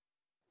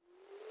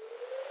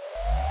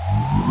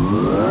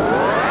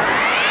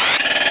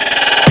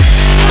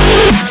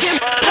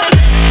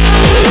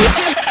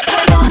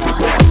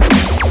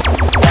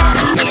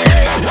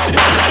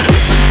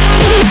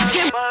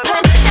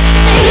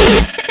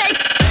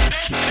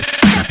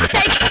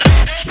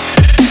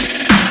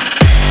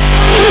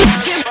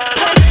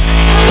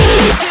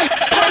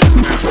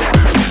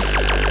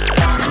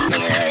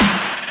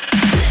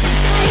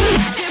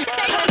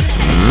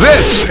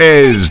This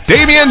is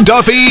Damian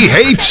Duffy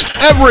Hates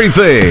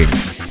Everything,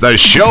 the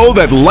show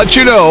that lets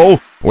you know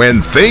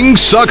when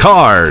things suck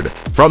hard.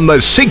 From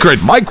the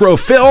secret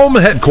microfilm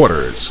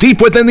headquarters,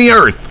 deep within the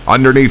earth,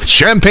 underneath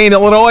Champaign,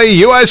 Illinois,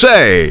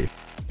 USA.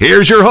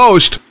 Here's your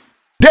host,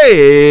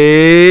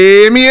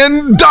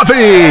 Damian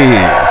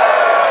Duffy.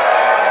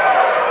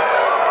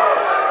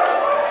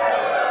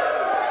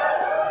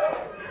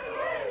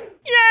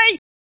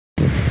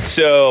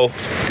 So,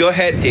 go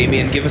ahead,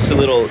 Damien. Give us a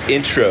little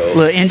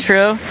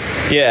intro.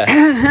 Yeah.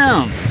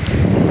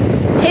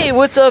 Hey,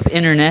 what's up,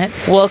 Internet?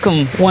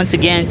 Welcome once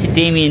again to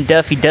Damian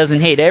Duffy Doesn't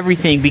Hate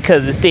Everything,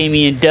 because it's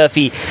Damian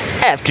Duffy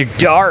After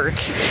Dark.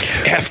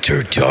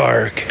 After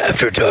dark.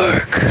 After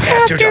dark.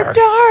 After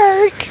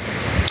dark.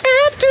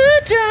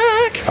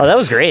 Oh, that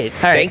was great.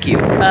 All right. Thank you.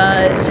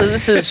 So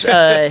this is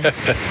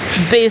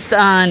based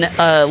on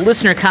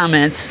listener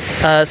comments.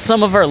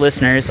 Some of our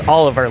listeners,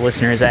 all of our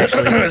listeners,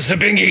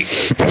 actually.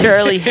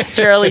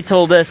 Charlie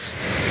told us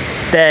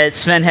that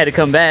Sven had to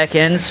come back,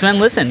 and Sven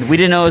listened. We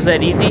didn't know it was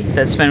that easy,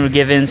 that Sven would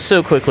give in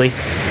so quickly.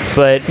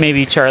 But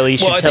maybe Charlie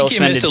should tell Sven. Well, I think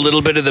you missed a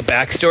little bit of the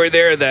backstory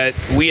there, that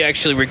we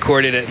actually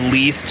recorded at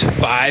least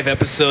 5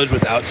 episodes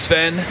without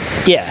Sven.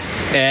 Yeah.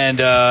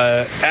 And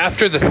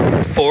after the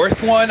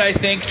 4th one, I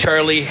think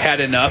Charlie had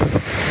enough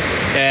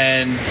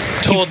and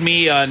told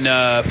me on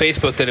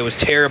Facebook that it was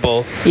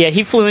terrible. Yeah,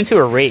 he flew into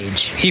a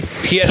rage. He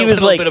had a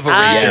little bit of a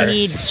rage. I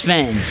need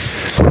Sven.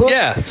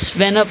 Hook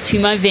Sven up to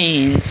my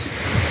veins.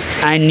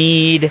 I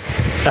need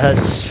a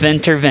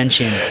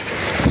Sventervention.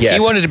 Yes.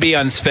 He wanted to be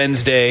on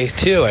Sven's Day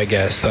too, I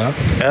guess, huh?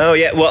 Oh,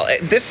 yeah. Well,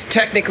 this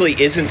technically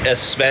isn't a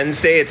Sven's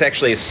Day. It's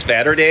actually a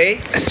Svatter-Day.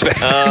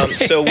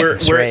 So we're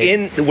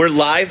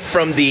live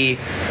from the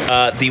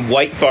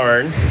White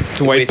Barn,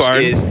 which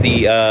is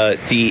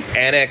the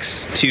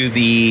annex to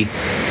the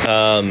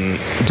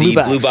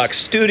Blue Box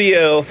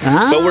studio.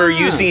 But we're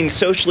using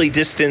socially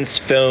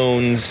distanced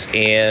phones,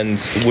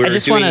 and we're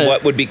doing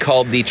what would be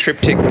called the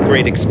Triptych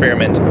Great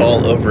Experiment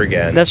all over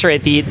again. That's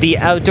right, the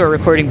outdoor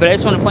recording. But I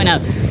just want to point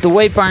out, the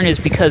White Barn is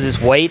because it's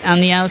white on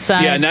the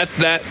outside. Yeah, not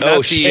that.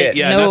 Shit.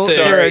 Yeah, no,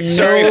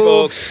 sorry,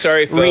 folks.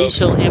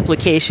 Racial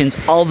implications.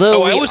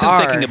 Although I wasn't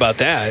thinking about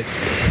that.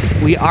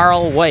 We are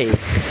all white.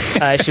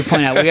 I should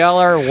point out, we all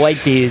are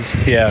white dudes.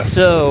 Yeah.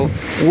 So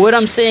what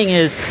I'm saying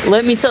is,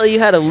 let me tell you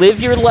how to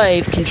live your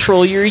life,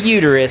 control your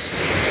uterus,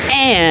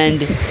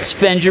 and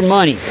spend your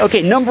money.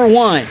 Okay, number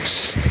 1.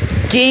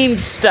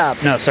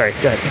 GameStop. No, sorry.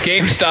 Go ahead.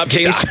 GameStop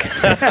stock.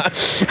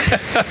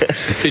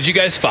 Did you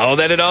guys follow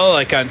that at all,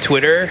 like on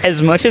Twitter?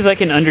 As much as I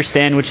can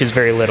understand, which is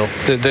very little.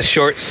 The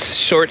short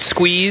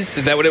squeeze,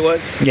 is that what it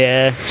was?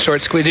 Yeah.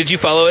 Short squeeze. Did you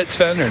follow it,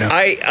 Sven, or no?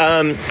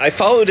 I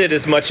followed it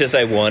as much as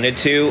I wanted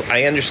to.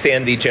 I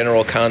understand the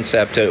general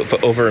concept of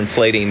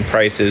overinflating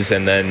prices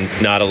and then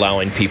not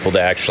allowing people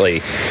to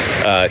actually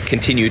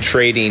continue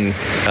trading,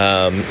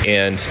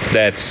 and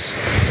that's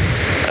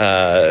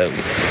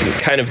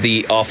kind of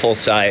the awful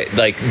side.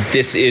 Like,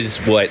 this is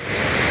what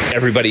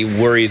everybody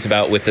worries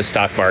about with the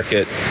stock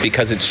market,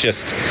 because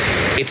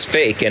it's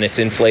fake and it's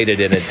inflated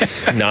and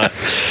it's not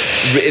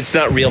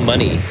real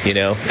money, you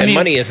know. And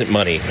money isn't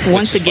money.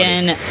 Once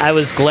again, I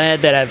was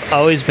glad that I've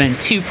always been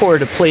too poor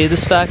to play the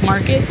stock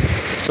market,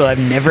 so I've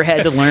never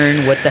had to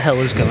learn what the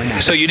hell is going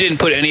on. So you didn't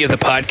put any of the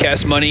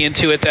podcast money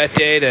into it that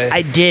day?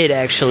 I did,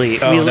 actually.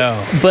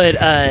 No.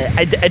 But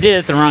I did it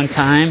at the wrong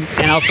time.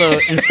 And also,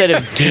 instead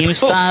of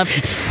GameStop,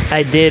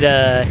 I did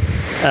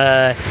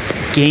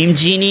Game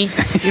Genie.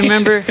 You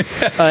remember? And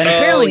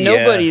apparently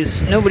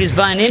nobody's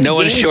buying into No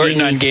one's Game shorting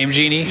Genie. on Game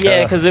Genie?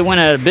 Yeah, because it went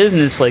out of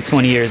business like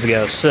 20 years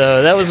ago.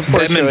 So that was a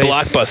poor choice. Them and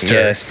Blockbuster.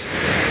 Yes.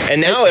 And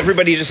now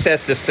everybody just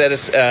has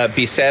to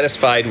be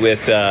satisfied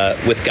with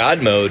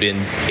God mode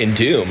in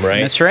Doom,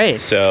 right? That's right.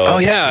 So. Oh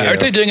yeah, aren't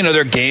they doing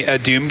another a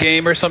Doom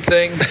game or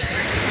something?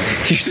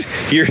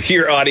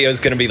 Your audio is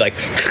going to be like.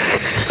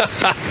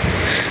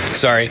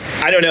 Sorry.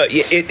 I don't know.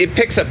 It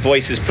picks up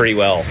voices pretty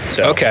well.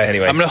 So okay.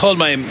 Anyway, I'm going to hold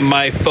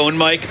my phone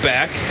mic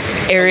back.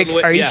 Eric,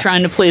 are you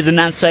trying to play the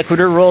non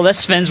sequitur role? That's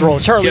Sven's role.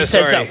 Charlie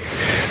said so.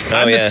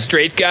 I'm the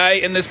straight guy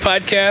in this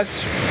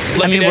podcast.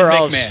 We're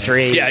all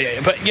straight.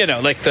 Yeah, but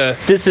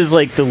this is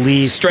like the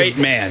least straight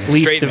man,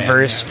 least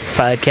diverse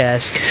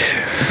podcast.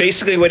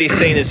 Basically, what he's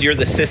saying is you're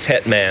the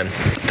cishet man.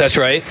 That's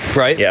right.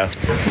 Right. Yeah.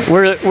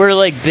 We're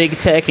like big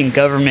tech and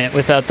government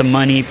without the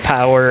money,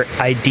 power,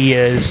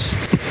 ideas.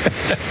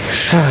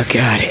 Oh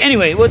God.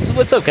 Anyway,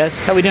 what's up, guys?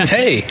 How we doing?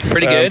 Hey,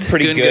 pretty good.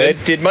 Pretty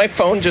good. Did my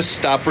phone just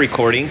stop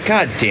recording?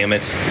 God damn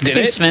it! Did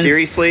it?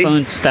 Seriously?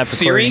 Phone stopped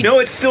recording. Siri? No,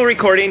 it's still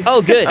recording.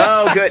 Oh, good.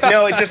 Oh, good.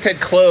 No, it just had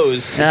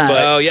closed.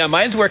 Oh yeah,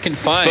 mine's working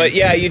fine. But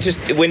yeah, you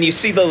just when you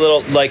see the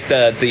little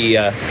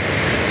the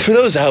For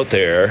those out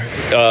there,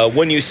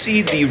 when you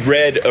see the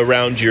red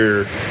around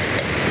your...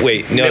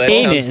 Wait, no, that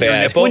sounds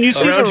bad. When you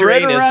see around the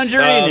red Uranus, around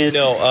your anus,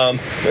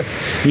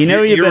 you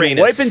know you've Uranus. been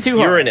wiping too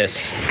hard.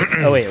 Uranus.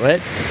 Oh, wait,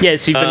 what?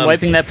 Yes, you've been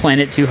wiping that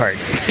planet too hard.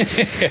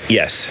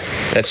 Yes,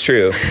 that's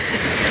true.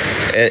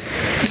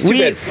 It's too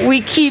bad. We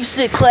keeps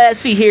it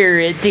classy here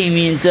at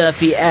Damien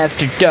Duffy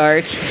After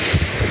Dark.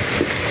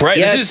 Right,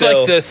 Yeah, this is so-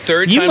 like the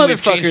third You time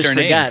we've changed motherfuckers our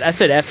name. forgot. I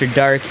said After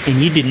Dark,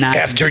 and you did not.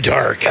 After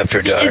dark.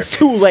 After Dark. It's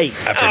too late.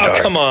 After Oh, Dark.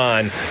 come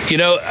on. You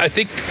know, I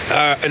think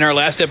in our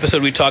last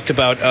episode we talked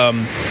about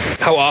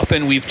how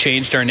often we've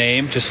changed our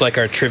name, just like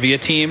our trivia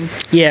team.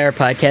 Yeah, our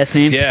podcast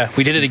name. Yeah,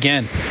 we did it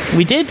again.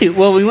 We did do.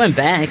 Well, we went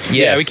back. Yeah,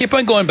 Yes. we keep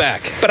on going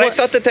back. But I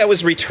thought that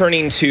was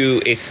returning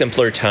to a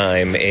simpler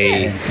time,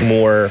 a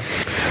more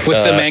With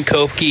the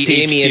Mankoki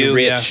Damien HQ,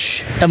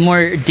 Rich. A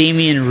more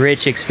Damien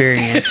Rich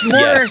experience.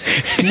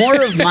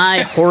 More of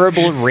my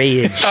horrible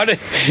rage.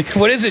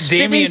 What is it, Spit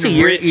Damien into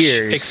your Rich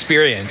ears.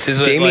 experience?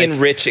 Is it Damien like,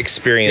 Rich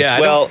experience. Yeah,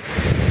 I well,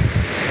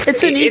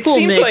 It's an it equal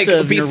seems mix like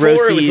of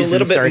before it was a neuroses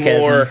little and bit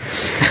sarcasm. more.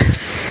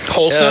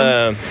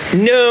 wholesome?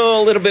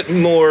 No, a little bit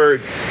more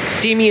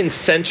Damien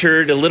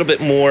centered, a little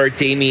bit more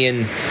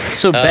Damien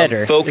So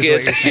better. is what you're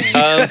focused.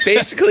 saying.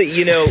 Basically,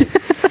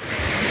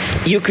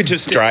 you could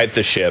just drive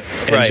the ship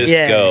and Right. just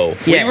Yeah. go.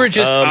 Yeah. We were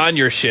just on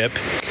your ship.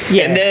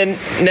 Yeah. And then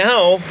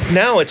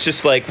now it's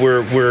just like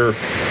we're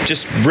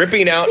just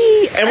ripping out,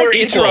 See, and I we're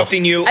see-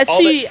 interrupting you I all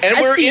see- the, and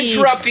I we're see-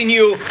 interrupting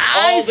you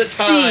all the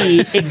time. I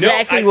see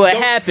exactly No, what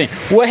don't- happened.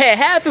 What had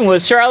happened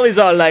was Charlie's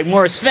all like,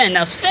 more Sven.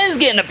 Now Sven's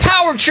getting a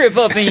power trip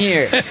up in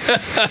here.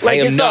 Like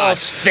am it's all not.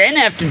 Sven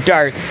After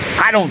Dark.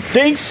 I don't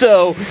think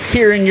so.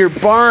 Here in your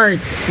barn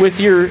with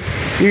you're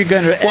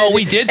gonna. Well,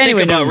 we did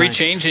anyway, think about never mind.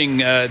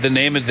 rechanging the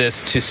name of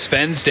this to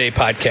Sven's Day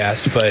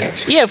Podcast,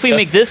 but Yeah, if we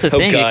make this a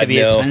thing, it God, could be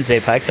a no. Sven's Day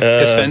podcast.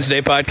 the Sven's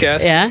Day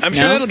Podcast. yeah, I'm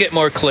sure no? that'll get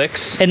more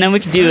clicks. And then we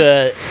could do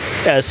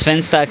a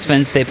Sven Stock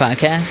Sven's Day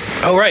podcast.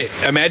 Oh, right.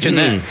 Imagine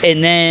that.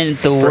 And then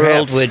the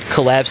world Perhaps. would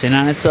collapse in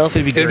on itself.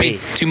 It'd be It'd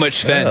great. be too much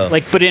Sven. Oh.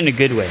 Like, but in a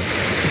good way.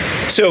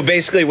 So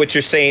basically, what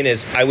you're saying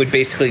is, I would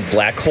basically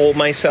black hole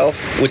myself,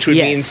 which would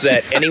Yes. means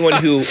that anyone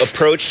who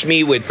approached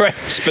me would Right.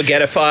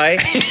 spaghettify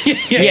Yeah,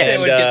 Yes. it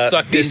would get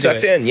sucked be into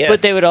sucked it. in. Yeah,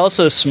 But they would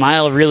also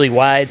smile really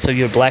wide so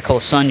you would black hole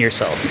sun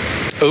yourself.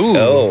 Ooh,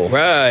 Oh.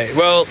 right.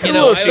 Well, you A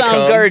know, little I,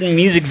 Soundgarden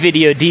music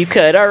video deep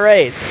cut. All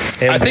right.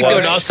 And I think they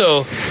would blush.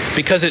 also,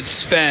 because it's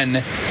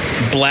Sven,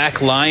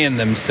 Black Lion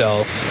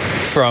themselves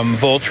from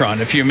Voltron.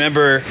 If you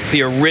remember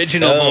the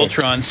original Oh.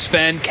 Voltron,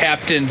 Sven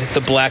captained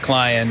the Black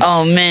Lion.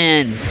 Oh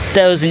man,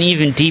 that was an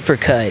even deeper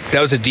cut.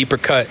 That was a deeper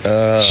cut.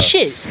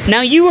 Shit.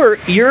 Now you're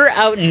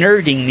out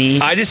nerding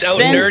me. I just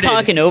Sven's out-nerded.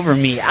 talking over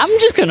me. I'm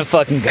just gonna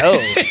fucking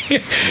go.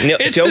 No,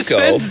 It's don't the go.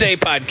 Sven's Day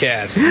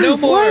podcast. No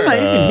more. Why am I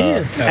even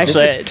here?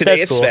 Actually, Today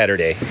that's is cool.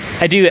 Saturday.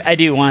 I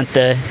do want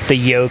the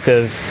yoke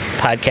of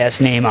podcast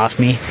name off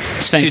me.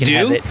 Sven You can do?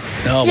 have it.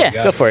 Oh Yeah, my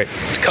God. go for it.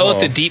 Call it Oh.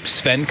 the Deep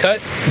Sven cut.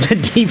 The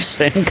deep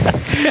Sven cut.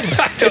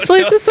 Don't It's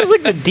like know. this is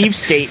like the deep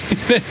state.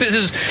 This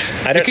is.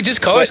 I We don't- could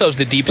just call but- ourselves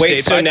the Deep Wait,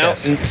 State so podcast. now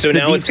it's deep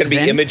going to be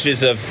Sven?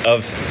 images of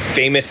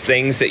famous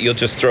things that you'll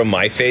just throw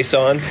my face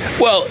on.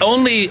 Well,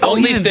 only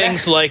even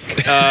things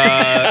like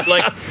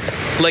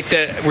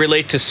that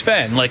relate to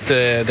Sven, like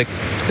the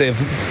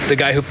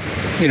guy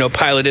who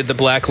piloted the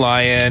Black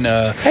Lion.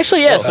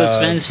 Actually, yeah. So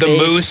Sven's the face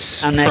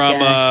moose on that from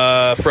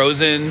guy.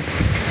 Frozen.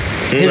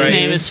 His right.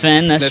 name is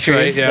Sven. That's That's true.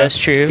 right, yeah. That's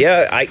true.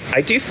 Yeah,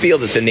 I do feel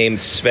that the name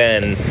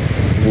Sven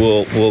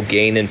will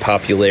gain in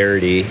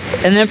popularity.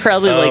 And then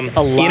probably like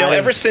a lot.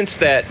 Ever since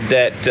that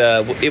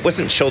it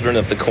wasn't Children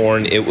of the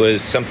Corn, it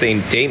was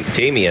something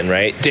Damien,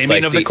 right? Damien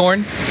Like of the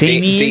Corn?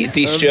 Damien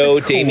the of show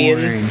the Damien,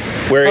 Corn.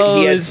 where Oh,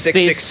 he it had was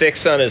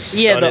 666 on his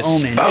Yeah, on the his,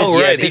 Omen. Oh,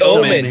 It's- right, the the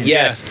Omen. Omen,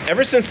 Yes.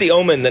 Ever since the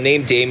Omen, the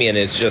name Damien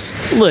has just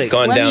Look,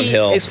 gone let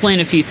downhill. me explain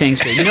a few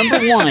things here. Number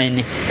one,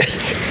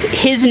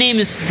 his name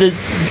is the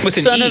With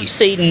an son E. of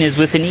Satan is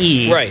with an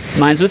E. Right.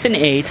 Mine's with an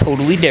A,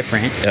 totally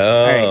different.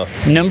 Oh. All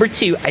right. Number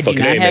two, I do Fucking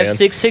not A, have man.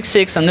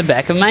 666 on the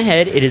back of my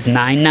head. It is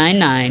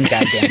 999.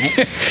 God damn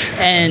it.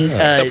 And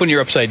Except when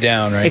you're upside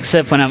down, right?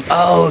 except when I'm.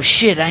 Oh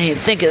shit! I didn't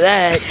think of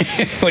that.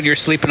 When you're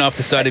sleeping off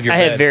the side of your I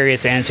bed. have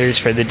various answers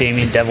for the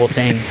Damien Devil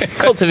thing,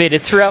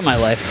 cultivated throughout my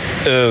life.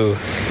 Oh.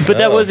 But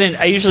that Oh. wasn't.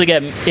 I usually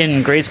got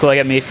in grade school. I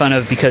got made fun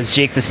of because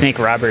Jake the Snake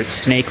Roberts'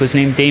 snake was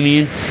named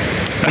Damien.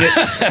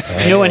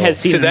 No one had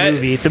seen So the that-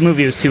 movie. The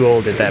movie was too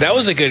old at that. That point,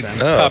 was a good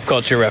so. pop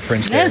culture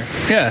reference there.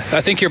 Yeah,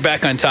 I think you're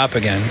back on top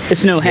again.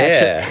 It's no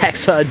Yeah.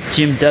 hacksaw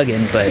Jim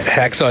Duggan, but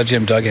Hacksaw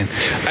Jim Duggan.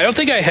 I don't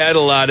think I had a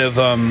lot of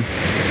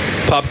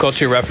pop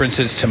culture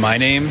references to my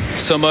name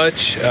so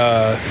much,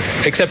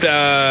 except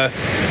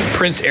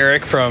Prince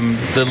Eric from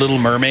The Little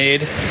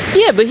Mermaid.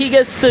 yeah, but he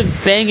gets to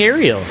bang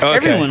Ariel. Okay.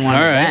 Everyone wanted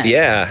All right. that.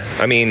 Yeah,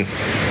 I mean,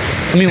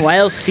 I mean, why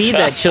else see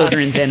that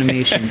children's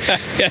animation?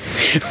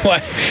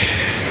 Why?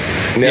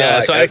 no, Yeah,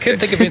 so I couldn't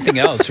think of anything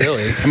else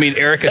really. I mean,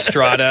 Eric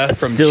Estrada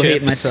from Still Chips.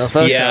 hate myself.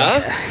 Okay.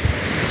 Yeah.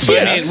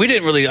 But I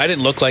mean, I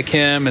didn't look like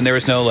him, and there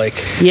was no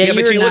like. Yeah,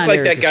 but you look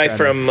like that guy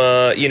from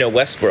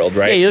Westworld,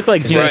 right? Yeah, you look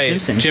like Jimmy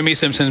Simpson. Jimmy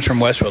Simpson from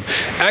Westworld.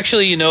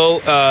 Actually,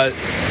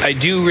 I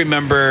do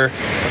remember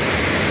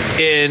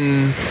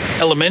in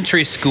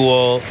elementary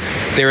school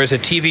there was a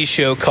TV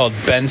show called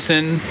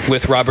Benson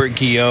with Robert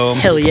Guillaume.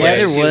 Hell yeah,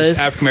 there was.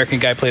 African American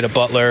guy, played a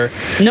butler.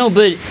 No,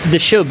 but the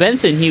show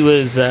Benson, he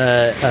was.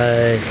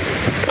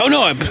 Oh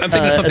no, I'm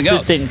thinking of something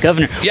else. Assistant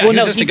governor. Yeah, well,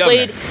 no,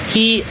 assistant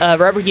he governor.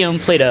 Robert Guillaume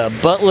played a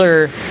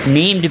butler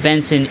named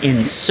Benson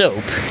in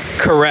Soap.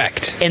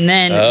 Correct. And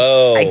then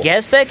I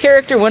guess that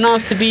character went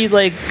off to be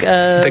like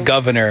the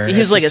governor. He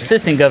was like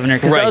assistant governor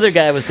because the other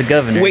guy was the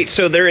governor. Wait,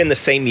 so they're in the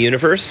same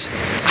universe?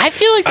 I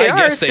feel like they are.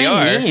 Guess they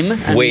are. Name.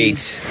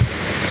 Wait,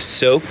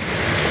 Soap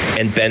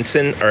and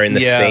Benson are in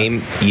the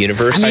same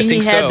universe? I mean, I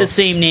think he had so. the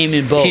same name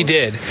in both. He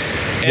did.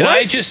 And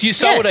What? you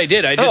saw what I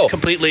did. I just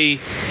completely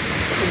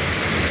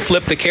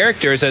flipped the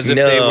characters as if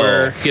they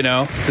were,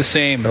 the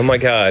same. Oh my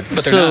God.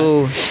 But they're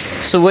not.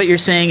 So what you're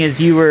saying is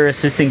you were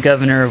assistant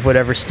governor of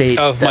whatever state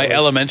Of my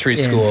elementary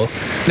school.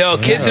 No,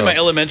 kids in my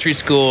elementary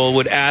school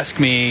would ask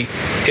me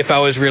if I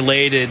was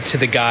related to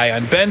the guy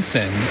on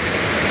Benson.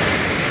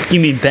 You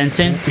mean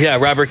Benson? Yeah,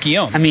 Robert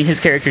Guillaume. I mean, his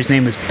character's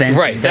name was Benson.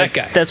 Right, that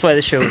guy. That's why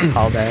the show was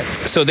called that.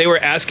 So they were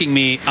asking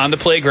me on the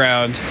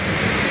playground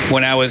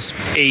when I was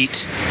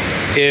 8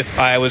 if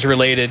I was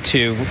related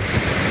to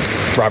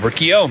Robert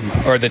Guillaume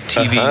or the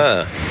TV.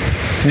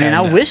 Man,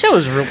 I wish I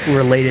was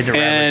related to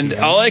Robert And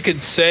Guillaume. all I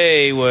could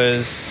say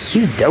was,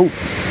 He's dope.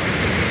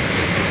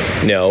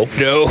 No.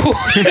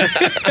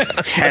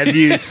 Have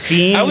you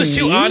seen I was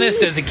too me?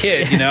 honest as a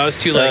kid, I was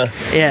too like,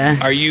 Yeah.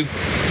 are you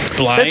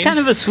blind? That's kind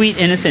of a sweet,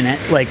 innocent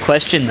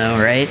question, though,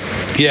 right?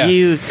 Yeah.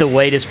 You, the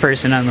whitest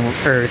person on the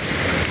earth.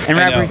 And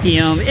I know. Robert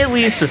Guillaume, at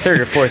least the third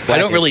or fourth blackest. I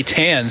don't really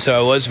tan, so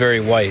I was very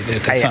white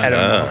at the time. I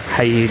don't know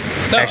how you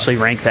actually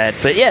rank that.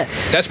 But yeah.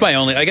 That's my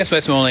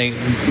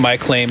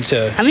claim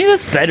to... I mean,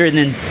 that's better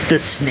than the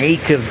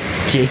snake of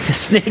Jake the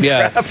Snake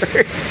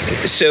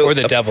Roberts. So, or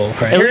the devil,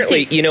 right?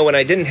 Apparently, when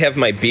I didn't have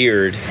my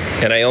beard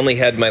and I only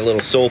had my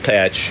little soul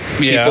patch,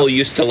 people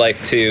used to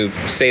like to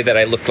say that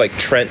I looked like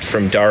Trent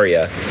from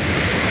Daria.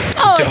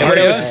 Oh,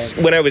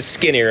 When I was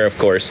skinnier, of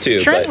course,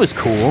 too. Trent was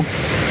cool.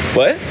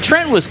 What?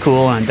 Trent was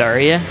cool on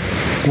Daria.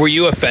 Were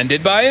you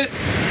offended by it?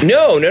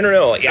 No.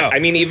 Yeah, I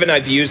mean, even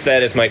I've used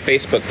that as my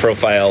Facebook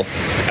profile.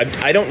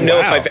 I don't know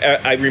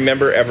if I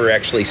remember ever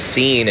actually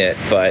seeing it,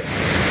 but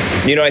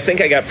I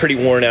think I got pretty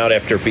worn out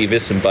after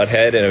Beavis and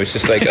Butthead, and it was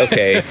just like,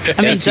 okay. I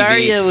mean, MTV.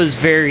 Daria was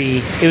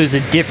it was a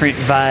different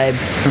vibe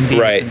from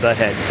Beavis and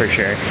Butthead, for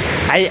sure.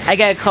 I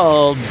got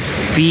called,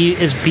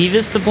 is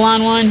Beavis the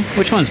blonde one?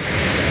 Which one's?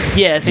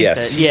 Yeah, I think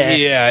Yes.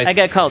 Yeah, I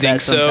got called that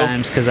so.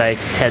 sometimes because I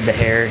had the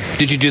hair.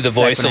 Did you do the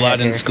voice a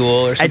lot in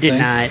school or something? I did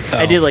not. Oh.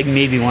 I did like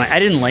maybe one. I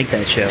didn't like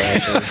that show,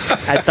 actually.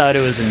 I thought it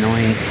was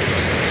annoying.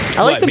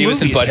 I like the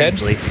Beavis movie, and Butthead?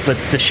 strangely, but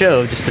the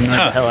show just annoyed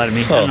the hell out of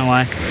me. I don't know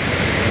why.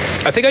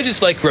 I think I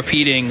just like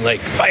repeating,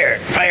 like, fire.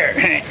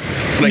 That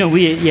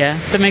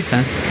makes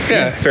sense.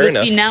 Yeah, fair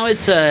enough. See, now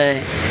it's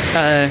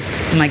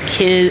my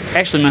kid,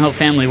 actually my whole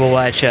family will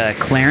watch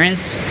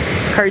Clarence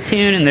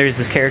cartoon, and there's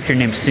this character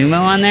named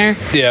Sumo on there.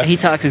 Yeah. And he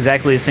talks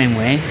exactly the same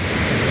way.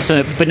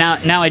 So, but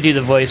now I do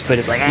the voice, but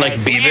it's like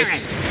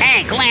Beavis?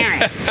 Hey,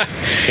 Clarence.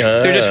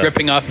 They're just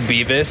ripping off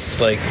Beavis,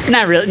 like...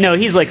 Not really. No,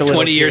 he's like a little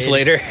 20 years kid.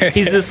 later.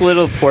 He's this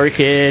little poor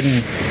kid,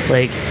 and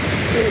like,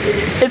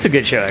 it's a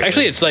good show.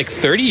 Actually, it's like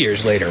 30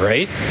 years later,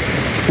 right?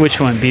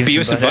 Which one?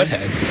 Beavis and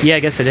Butthead? Yeah, I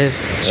guess it is.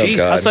 Jeez.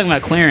 God. I was talking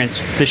about Clarence,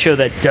 the show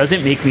that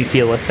doesn't make me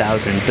feel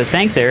 1,000. But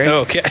thanks, Eric.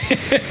 Okay.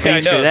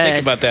 Thanks I know, for that.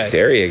 think about that.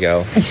 There you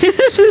go.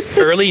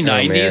 Early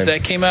 90s man.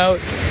 that came out,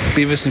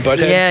 Beavis and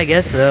Butthead? Yeah, I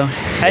guess so.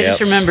 I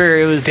just remember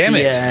it was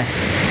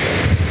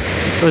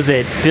was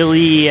it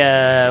Billy,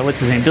 what's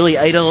his name? Billy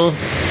Idol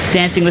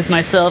dancing with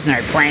myself, and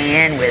they're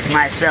playing with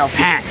myself.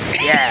 Yeah,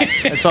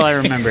 that's all I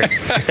remember.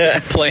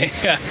 Playing.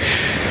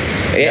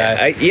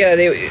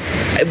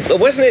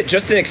 Wasn't it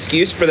just an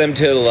excuse for them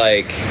to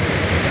like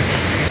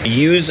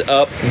use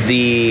up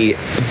the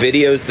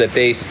videos that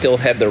they still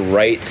had the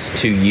rights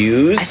to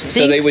use,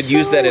 so they would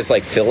use that as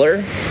like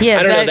filler? Yeah,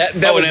 I don't know.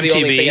 That was on the MTV.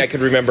 only thing I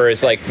could remember.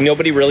 Is like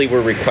nobody really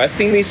were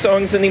requesting these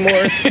songs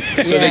anymore,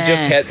 so they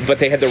just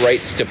they had the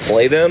rights to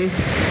play them.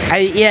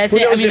 I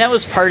mean that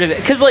was part of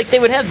it, because like they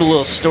would have the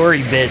little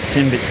story bits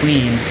in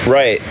between.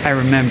 Right. I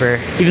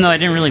remember, even though I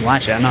didn't really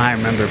watch it. I don't know how I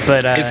remember,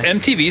 but Is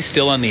MTV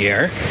still on the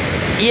air?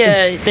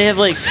 yeah, they have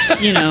like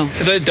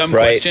Is that a dumb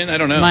question? I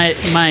don't know. my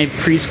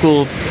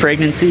preschool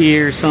pregnancy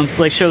or something,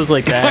 like shows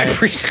like that. My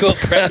preschool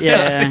pregnancy.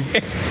 Yeah.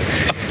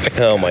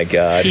 Oh my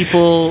God.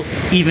 People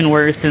even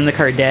worse than the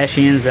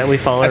Kardashians that we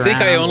follow around. I think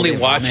I only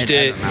watched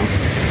it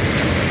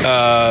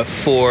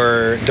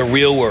for The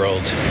Real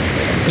World.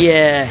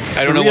 Yeah.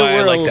 I don't know why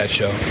I like that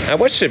show. I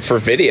watched it for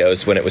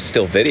videos when it was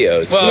still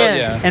videos. Well,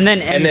 Yeah. And then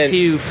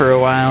M2 for a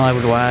while I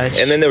would watch.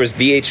 And then there was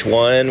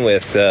VH1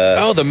 with.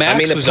 the Max I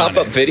mean, the was on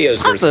pop-up it. videos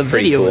were Pop-Up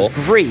pretty Video cool.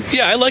 was great.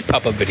 Yeah, I like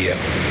pop-up video.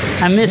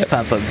 I miss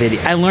Pop-Up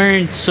Video. I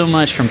learned so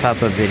much from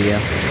Pop-Up Video.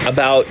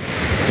 About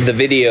the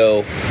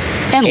video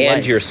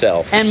and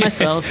yourself. And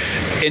myself.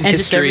 In and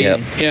history.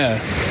 Just yeah.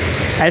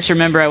 I just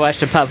remember I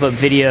watched a pop-up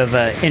video of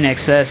a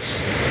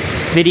INXS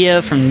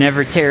video from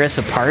Never Tear Us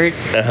Apart.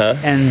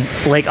 And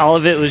like all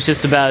of it was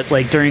just about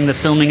like during the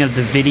filming of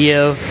the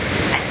video,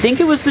 I think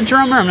it was the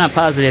drummer, I'm not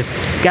positive,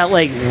 got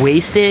like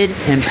wasted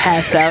and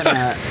passed out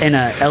in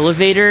a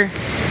elevator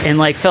and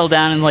like fell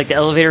down and like the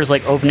elevator was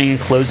like opening and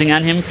closing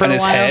on him for a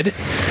while. On his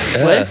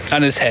head? What?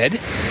 On his head?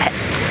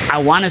 I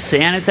want to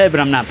say on his head,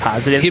 but I'm not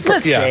positive.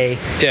 Let's say.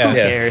 Yeah. Who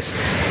cares?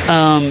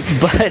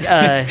 But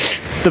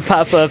the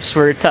pop-ups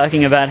were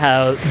talking about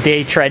how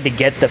they tried to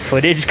get the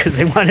footage because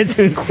they wanted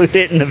to include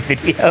it in the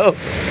video.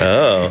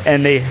 Oh.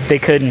 And they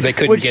couldn't. They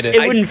couldn't get it.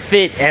 It wouldn't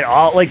fit at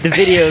all. Like the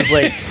video is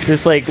like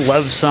this like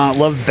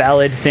love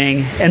ballad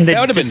thing, and that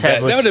would have been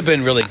bad. That would have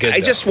been really good.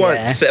 I just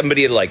want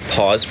somebody to like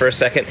pause for a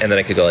second, and then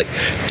I could go like,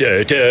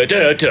 da da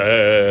da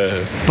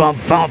da, bum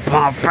bum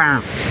bum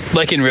bum.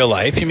 Like in real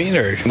life, you mean,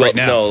 or right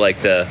now? No,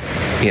 like the,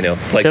 like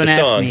Don't the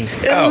ask song. me.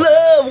 And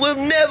love will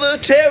never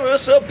tear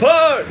us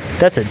apart.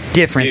 That's a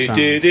different song.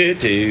 Well,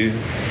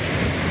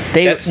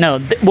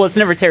 it's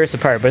Never Tear Us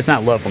Apart, but it's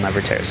not Love Will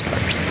Never Tear Us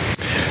Apart.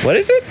 What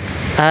is it?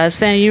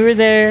 Stan, you were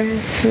there.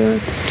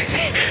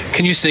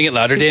 Can you sing it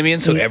louder, Damien,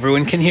 so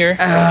everyone can hear?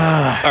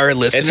 Our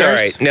listeners. It's all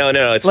right.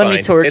 No, it's fine. Let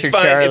me torture it's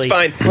fine. Charlie. It's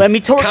fine. Let me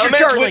torture Comment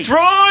Charlie.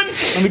 withdrawn.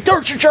 Let me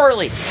torture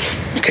Charlie.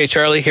 Okay,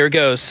 Charlie, here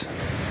goes.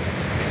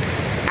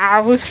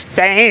 I was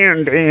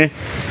standing.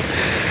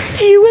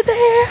 You were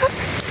there.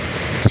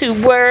 Two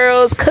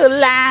worlds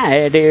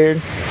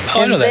collided.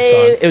 Oh, I know that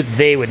song. It was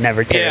They Would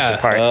Never Tear Us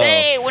Apart. Oh.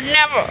 They would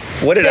never.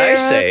 What did I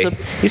say?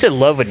 You said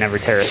Love Would Never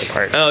Tear Us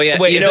Apart. Oh yeah.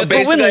 Wait,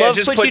 basically I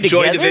just put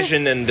Joy together?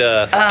 Division and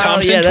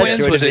Thompson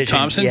Twins? Was it Division.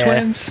 Thompson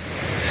Twins?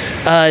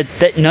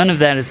 None of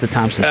that is the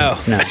Thompson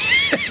Twins. No.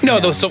 No,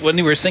 those when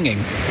you were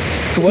singing.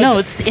 No,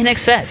 it's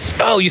INXS.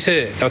 Oh, you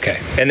said it. Okay.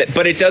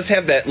 but it does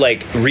have that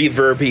like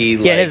reverby.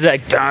 Yeah, it's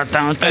like dun,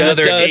 dun, dun,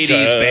 another dun, 80s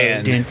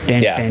band. Dun,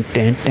 dun, Yeah. dun,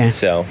 dun, dun.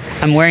 So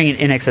I'm wearing an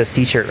INXS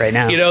t-shirt right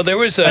now. There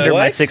was under my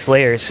What? 6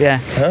 layers. Yeah.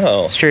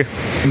 Oh. It's true.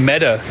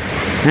 Meta.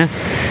 Yeah.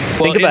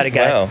 Think about it,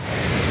 guys. Wow.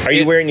 Are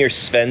you wearing your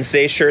Sven's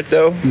Day shirt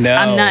though? No.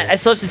 I'm not. I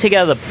still have to take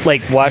out the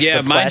wash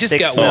Yeah, the mine just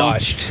plastic got smell.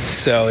 washed,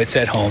 so it's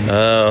at home.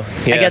 Oh,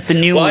 yeah. I got the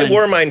new one. I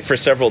wore mine for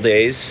several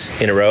days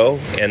in a row,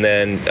 and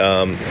then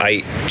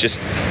I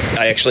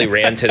actually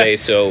ran today,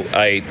 so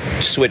I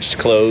switched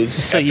clothes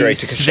So after you I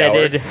took a shower.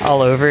 sweated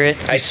all over it.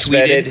 I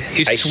sweated.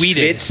 You I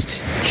sweated.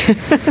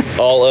 schwitzed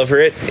all over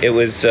it. It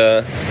was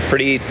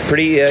pretty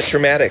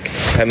traumatic.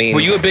 I mean,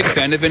 Were you a big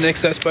fan of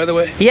INXS, by the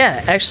way?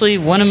 Yeah, actually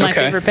one of my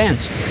Okay. favorite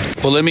bands.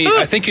 Well,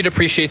 I think you'd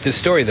appreciate this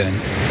story then.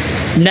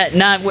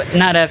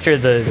 Not after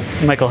the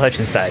Michael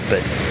Hutchins died,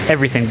 but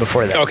everything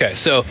before that. Okay,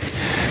 so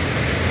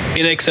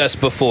INXS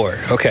before.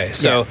 Okay,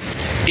 so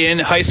in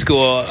high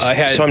school, I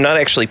had. So I'm not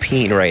actually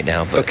peeing right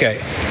now. But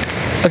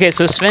Okay,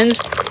 so Sven's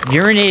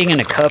urinating in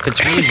a cup. It's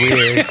really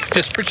weird.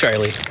 Just for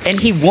Charlie. And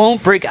he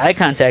won't break eye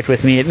contact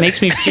with me. It makes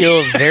me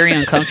feel very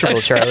uncomfortable,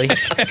 Charlie.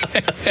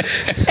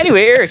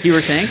 Anyway, Eric, you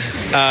were saying?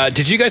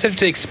 Did you guys have to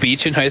take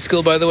speech in high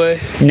school, by the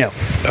way? No.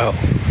 Oh.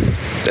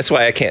 that's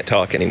why I can't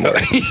talk anymore.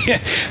 Yeah.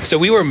 So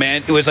we were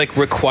it was like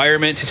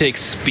requirement to take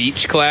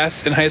speech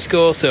class in high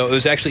school. So it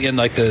was actually in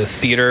like the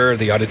theater or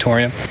the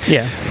auditorium.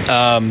 Yeah.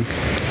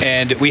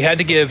 And we had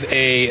to give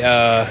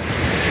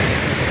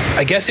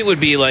I guess it would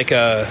be like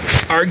a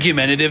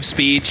argumentative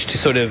speech to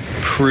sort of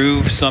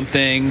prove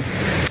something.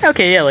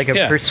 Okay, yeah, like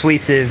a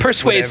persuasive.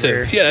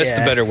 Whatever. Yeah, that's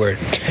the better word.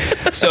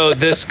 So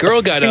this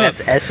girl got I think up.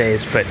 that's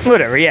essays, but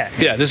whatever, yeah.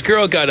 Yeah, this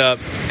girl got up,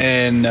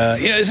 and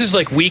this is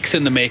like weeks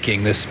in the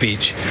making, this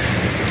speech.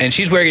 And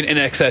she's wearing an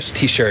INXS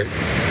t-shirt.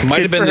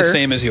 Might have been the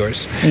same as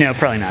yours. No,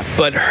 probably not.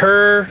 But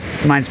her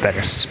mine's better.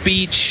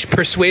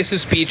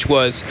 Persuasive speech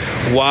was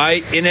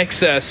why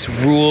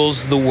INXS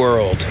rules the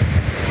world.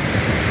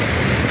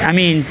 I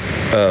mean,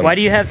 why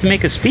do you have to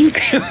make a speech?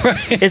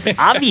 It's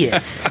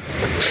obvious.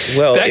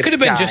 Well, that could have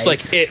been just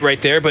like it right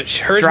there, but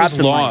hers was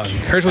long.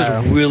 Hers was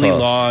really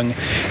long,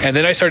 and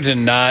then I started to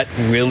not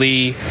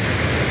really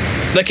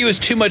like it was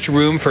too much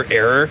room for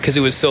error because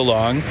it was so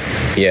long.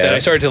 Yeah, that I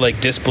started to like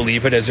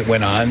disbelieve it as it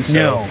went on. So.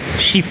 No,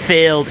 she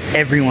failed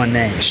everyone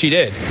then. She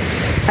did.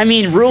 I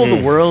mean, Rule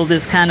the World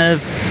is kind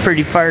of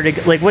pretty far to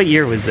go. Like, what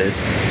year was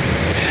this?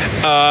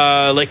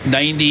 Like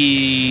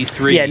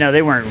 93. Yeah, no,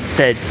 they weren't.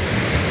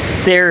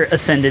 Their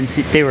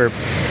ascendancy, they were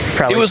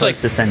probably it was post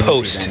like ascendancy.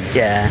 Post. Then.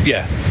 Yeah.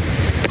 Yeah.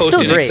 Post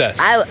Still great.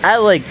 INXS. I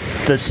like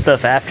the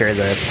stuff after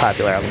the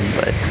popular album,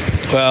 but.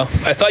 Well,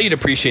 I thought you'd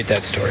appreciate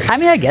that story. I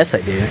mean, I guess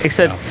I do.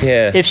 Except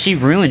if she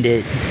ruined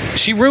it.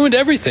 She ruined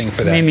everything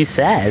for that. Made me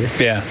sad.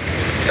 Yeah.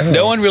 Oh.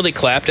 No one really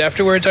clapped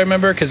afterwards, I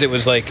remember, because it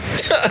was like,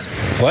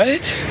 what?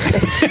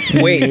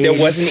 Wait, there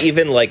wasn't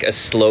even like a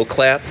slow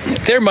clap?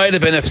 There might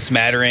have been a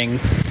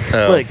smattering.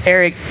 Oh. Look,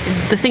 Eric,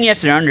 the thing you have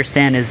to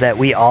understand is that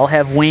we all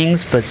have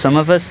wings, but some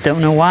of us don't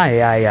know why.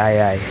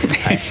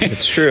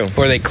 It's true.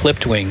 Or they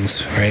clipped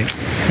wings, right?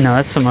 No,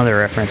 that's some other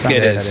reference.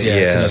 It is. Yeah,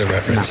 it's another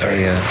reference.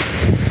 Sorry. Yeah.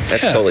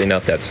 That's totally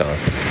not that song.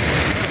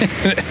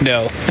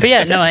 No. But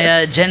yeah,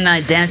 no, Jen and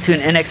I danced to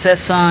an NXS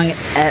song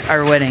at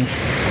our wedding.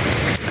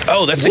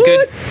 Oh, that's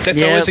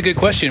always a good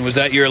question. Was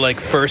that your like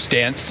first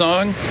dance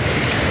song?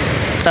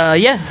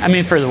 Yeah, I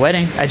mean for the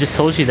wedding. I just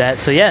told you that.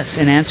 So yes,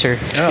 in answer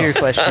to your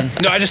question.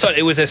 No, I just thought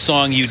it was a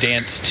song you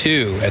danced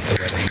to at the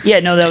wedding. Yeah,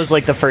 no, that was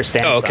like the first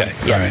dance song. Okay.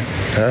 Yeah. All right.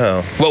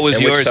 Oh. What was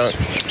And yours?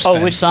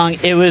 Which song?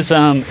 It was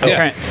I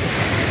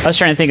was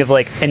trying to think of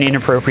like an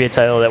inappropriate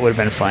title that would have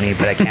been funny,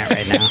 but I can't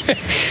right now.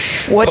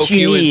 What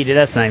You Need.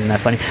 That's not even that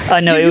funny.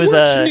 No, it was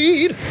What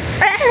You Need.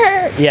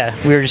 Yeah,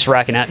 we were just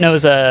rocking out. No, it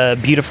was a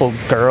Beautiful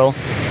Girl.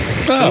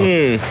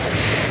 Oh.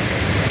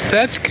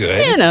 That's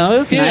good. You know, it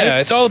was nice. Yeah,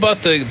 it's all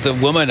about the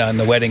woman on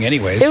the wedding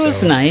anyway. It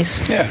was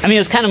nice. Yeah. I mean, it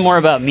was kind of more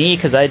about me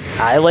because I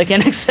like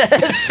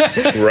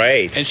NXS.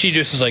 Right. And she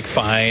just was like,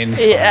 fine.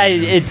 Yeah,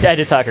 I had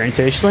to talk her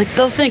into it. She's like,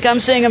 they'll think I'm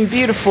saying I'm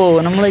beautiful.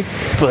 And I'm like,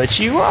 but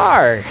you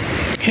are.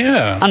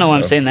 Yeah. I don't know why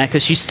I'm saying that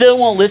because she still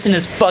won't listen to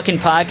this fucking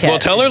podcast. Well,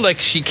 tell her like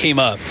she came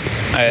up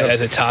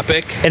as a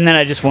topic. And then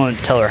I just won't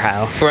tell her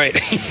how. Right.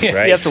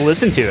 Right. You have to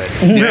listen to it.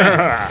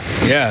 Yeah.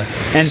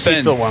 And Sven,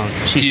 she still won't.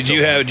 Do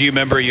you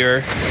remember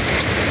your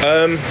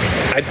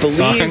I believe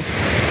song?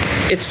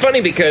 It's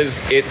funny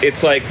because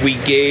it's like we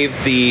gave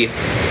the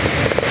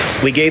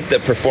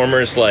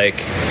performers like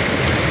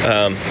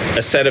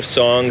a set of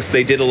songs.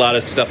 They did a lot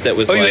of stuff that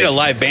was you like had a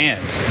live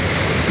band.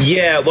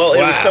 Yeah, well,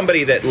 it was Wow.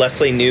 somebody that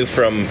Leslie knew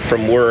from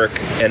work,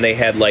 and they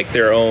had like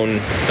their own.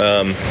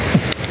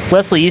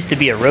 Leslie used to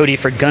be a roadie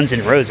for Guns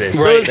N' Roses.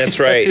 So Right, that's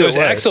right. who It was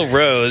Axl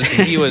Rose.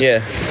 And he was.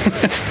 Yeah.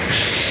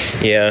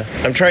 Yeah,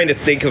 I'm trying to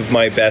think of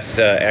my best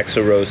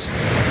Axl Rose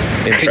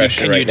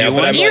impression can you right do now.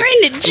 one? But I'm You're like,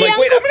 in the jungle, I'm like,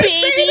 wait, I'm gonna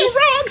baby. sing the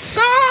wrong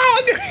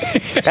song.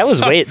 That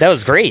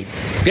was great.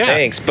 Yeah.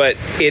 Thanks, but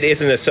it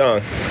isn't a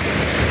song.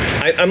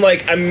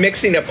 I'm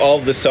mixing up all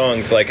of the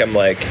songs. Like I'm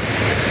like,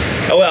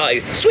 oh well,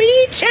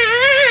 sweet child.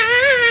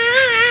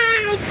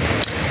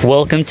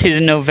 Welcome to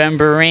the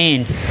November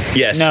rain.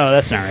 Yes. No,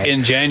 that's not right.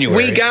 In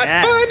January. We got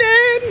Yeah. fun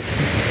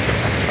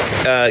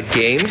and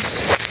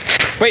games.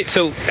 Wait,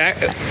 so a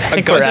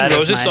think Guns we're N' out of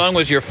Roses my- song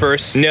was your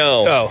first?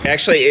 No. Oh.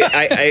 Actually,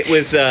 it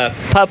was.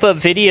 Pop-up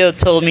video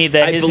told me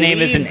that I his name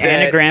is an believe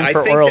that- anagram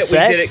for I think oral that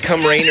sex. we did it.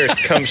 Come rain or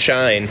come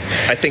shine.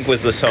 I think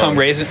was the song. Come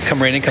rain and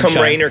come Come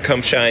shine. rain or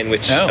come shine.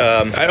 Which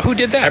Oh. Who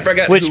did that? I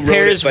forgot Which who wrote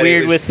pairs it, but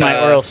weird it was, with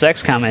my oral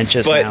sex comment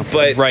just now.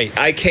 But Right.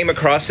 I came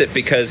across it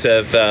because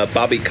of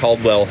Bobby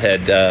Caldwell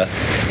had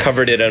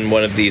covered it on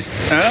one of these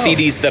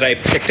CDs that I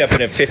picked up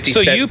in a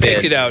 50-cent So you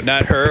picked bin. it out,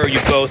 not her, or you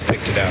both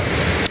picked it out?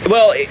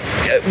 Well,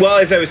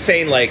 as I was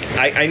saying, like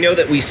I know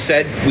that we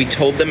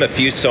told them a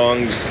few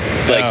songs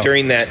like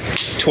during that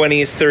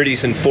 20s,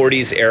 30s, and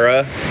 40s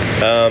era.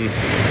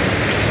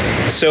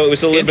 So it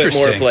was a little bit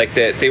more of Interesting. like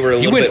that. They were a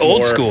You little went bit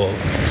old more school.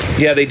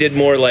 Yeah, they did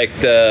more like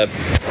the.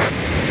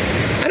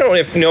 I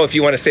don't know if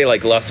you want to say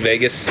like Las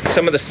Vegas.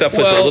 Some of the stuff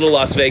was a Well- little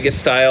Las Vegas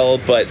style,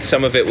 but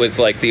some of it was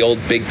like the old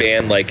big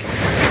band, like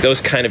those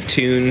kind of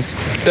tunes.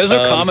 Those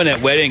are common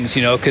at weddings,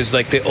 because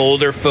like the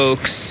older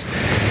folks,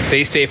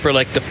 they stay for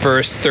like the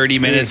first 30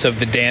 minutes of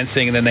the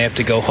dancing, and then they have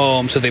to go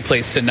home. So they play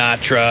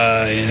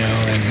Sinatra, And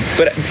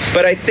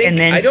But I think And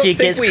then I don't she think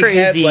gets we crazy,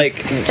 had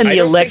like and I the don't think we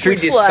electric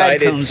slide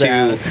decided comes to.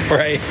 out.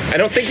 right. I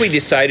don't think we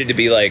decided to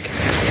be like,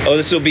 oh,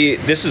 this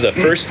is the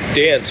first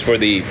dance for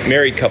the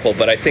married couple.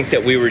 But I think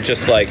that we were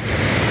just like,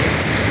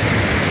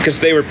 because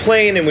they were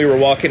playing and we were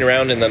walking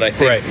around, and then I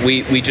think Right.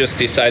 we just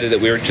decided that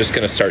we were just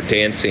going to start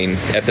dancing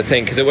at the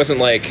thing because it wasn't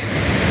like.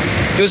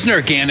 It was an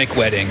organic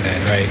wedding then,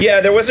 right?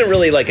 Yeah, there wasn't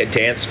really like a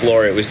dance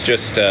floor. It was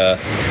just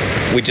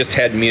we just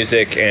had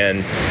music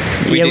and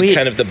we did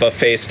kind of the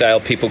buffet style.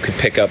 People could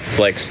pick up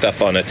like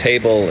stuff on a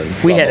table and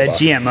We blah, had blah,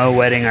 a blah. GMO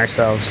wedding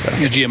ourselves, so.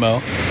 A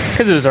GMO.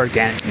 Because it was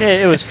organic.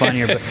 It was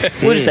funnier, but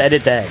we'll just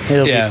edit that.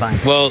 It'll be fine.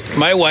 Well,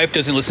 my wife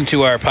doesn't listen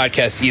to our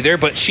podcast either,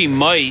 but she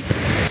might,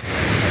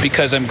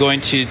 because I'm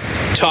going to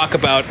talk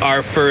about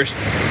our first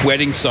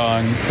wedding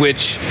song,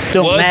 which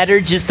Don't matter,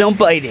 just don't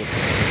bite it.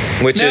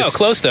 Which No, is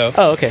close though.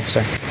 Oh, okay,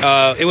 sorry.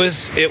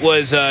 It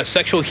was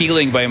 "Sexual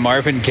Healing" by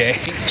Marvin Gaye.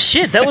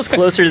 Shit, that was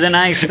closer than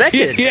I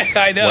expected. Yeah,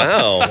 I know.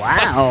 wow.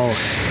 Wow.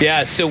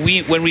 Yeah, so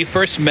when we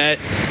first met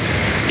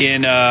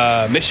in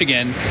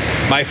Michigan,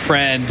 my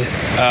friend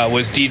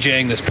was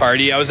DJing this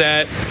party I was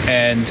at,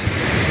 and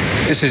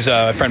this is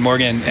my friend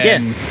Morgan,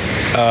 and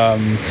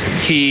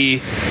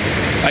I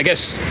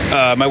guess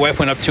my wife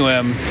went up to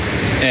him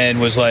and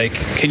was like,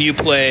 "Can you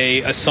play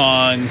a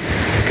song?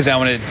 Because I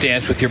want to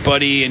dance with your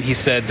buddy." And he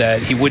said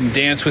that he wouldn't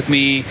dance with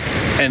me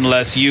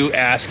unless you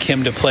ask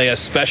him to play a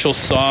special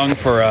song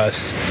for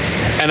us.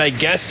 And I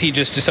guess he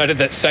just decided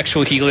that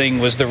 "Sexual Healing"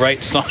 was the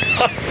right song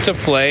to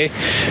play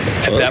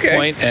at that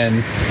point.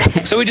 And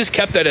so we just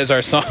kept that as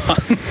our song.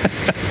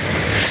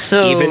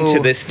 So Even to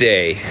this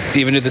day.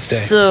 Even to this day.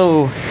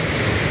 So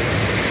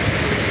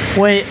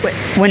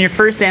when your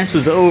first dance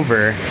was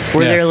over,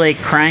 were there like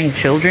crying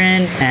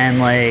children and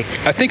like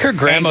I think her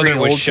grandmother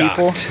angry was old shocked.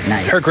 people?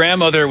 Nice. Her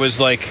grandmother was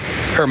like,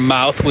 her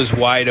mouth was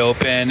wide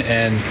open,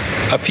 and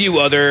a few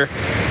other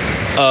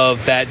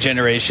of that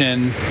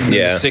generation in the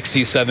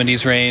 60s,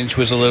 70s range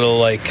was a little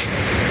like,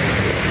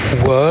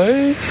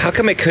 What? How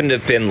come it couldn't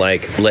have been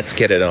like, let's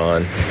get it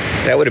on?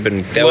 That would have been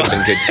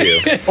good too.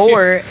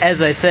 Or,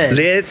 as I said,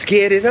 let's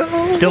get it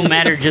on. Don't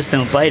matter, just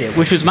don't bite it,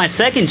 which was my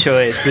second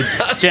choice.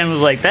 But Jen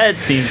was like,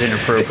 that seems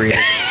inappropriate.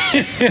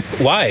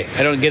 Why?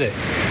 I don't get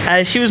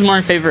it. She was more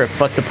in favor of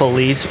fuck the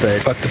police,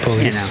 but fuck the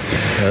police.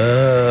 You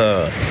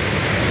know.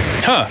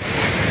 Huh.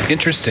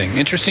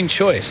 Interesting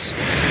choice.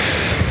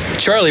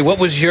 Charlie, what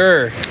was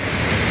your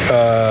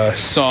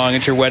song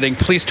at your wedding?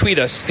 Please tweet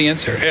us the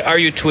answer. Are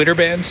you Twitter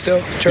banned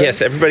still, Charlie?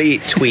 Yes, everybody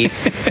tweet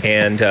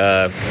and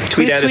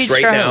tweet at us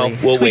right Charlie. now.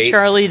 We'll tweet wait.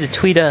 Charlie to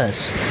tweet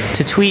us,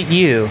 to tweet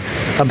you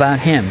about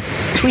him.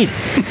 Tweet.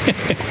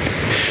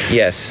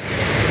 Yes.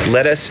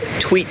 Let us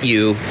tweet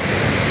you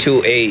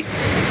to a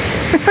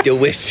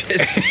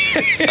delicious,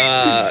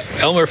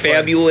 Elmer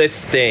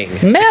fabulous thing.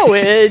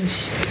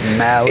 Marriage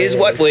is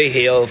what we're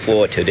here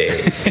for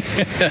today.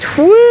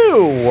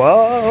 Woo!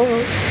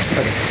 Whoa.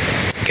 Okay.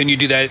 Can you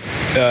do that?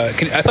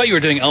 I thought you were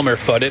doing Elmer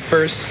Fudd at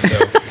first,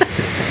 so,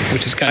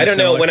 which is kind of. I don't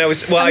know when I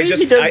was. Well, I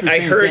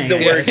heard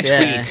the word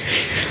tweet,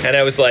 and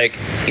I was like,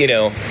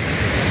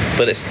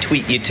 let us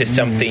tweet you to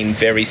something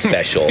very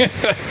special.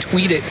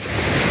 Tweet it.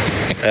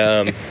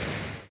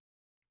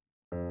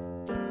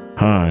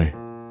 Hi,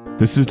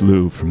 this is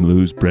Lou from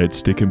Lou's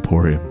Breadstick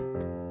Emporium.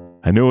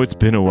 I know it's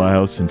been a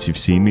while since you've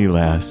seen me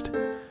last,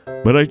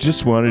 but I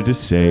just wanted to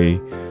say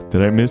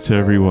that I miss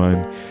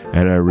everyone,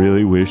 and I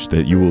really wish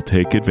that you will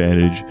take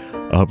advantage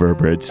of our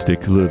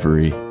breadstick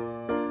delivery.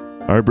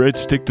 Our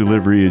breadstick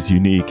delivery is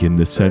unique in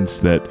the sense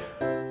that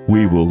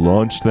we will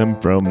launch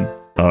them from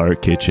our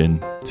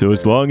kitchen. So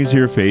as long as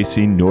you're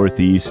facing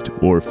northeast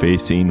or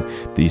facing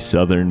the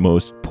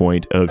southernmost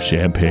point of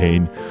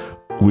Champaign,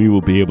 we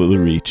will be able to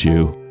reach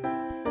you.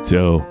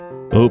 So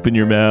open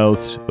your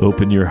mouths,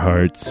 open your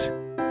hearts,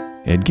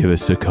 and give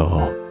us a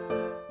call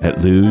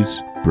at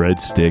Lou's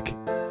Breadstick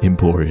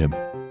Emporium.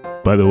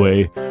 By the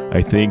way,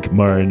 I think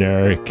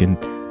marinara can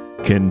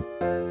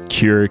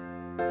cure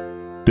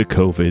the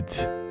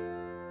COVIDs.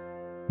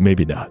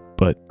 Maybe not,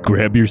 but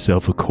grab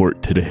yourself a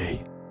quart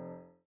today.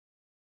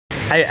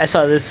 I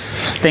saw this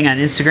thing on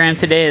Instagram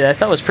today that I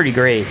thought was pretty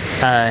great.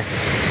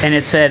 And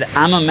it said,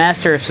 I'm a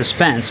master of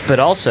suspense, but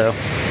also...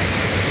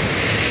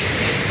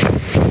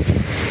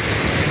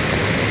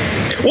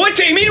 What,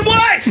 Damien?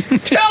 What?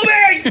 Tell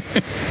me!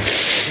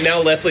 Now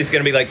Leslie's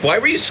going to be like, why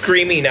were you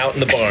screaming out in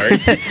the barn?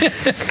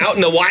 Out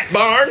in the what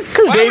barn?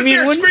 Because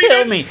Damien wouldn't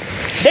tell me.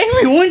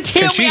 Damien wouldn't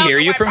tell me. Can she hear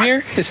you from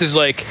here? This is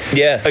like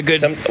a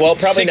good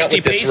probably not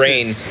with this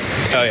rain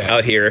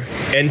out here.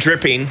 And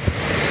dripping.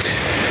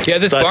 Yeah,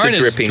 this barn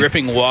is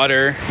dripping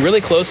water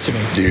really close to me.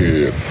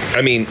 Yeah.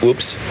 I mean,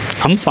 oops.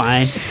 I'm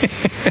fine.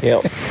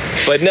 Yeah.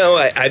 But no,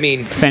 I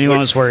mean... If anyone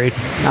was worried,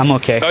 I'm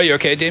okay. Oh, you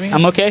okay, Damien?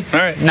 I'm okay. All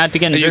right. Not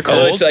beginning to drip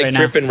cold. It's like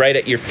dripping right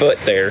at your foot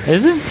there.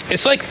 Is it?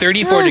 It's like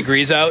 34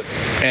 degrees out.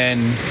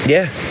 And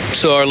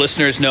so our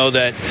listeners know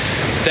that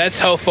that's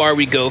how far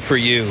we go for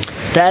you.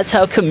 That's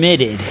how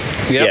committed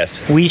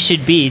yes we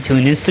should be to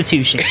an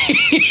institution.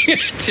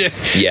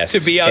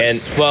 to be out.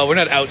 Well, we're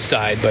not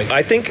outside, but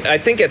I think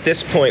at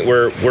this point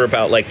we're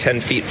about like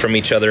 10 feet from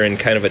each other in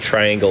kind of a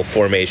triangle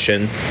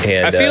formation.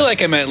 And I feel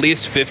like I'm at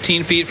least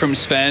 15 feet from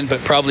Sven,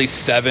 but probably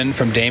 7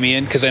 from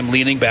Damien because I'm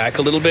leaning back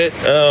a little bit.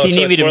 Oh, so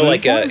it's more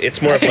like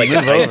it's more of like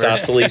an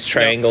isosceles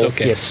triangle. No,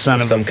 okay. Yes,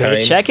 son of some a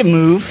bitch. kind. I can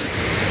move.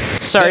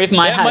 Sorry if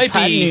my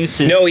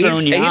hypotenuse is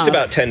he's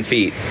about 10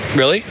 feet.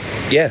 Really?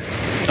 Yeah.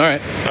 All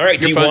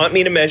right. Do you want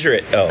me to measure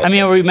it? Oh. I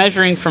mean, are we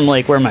measuring from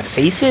like where my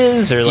face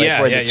is, or like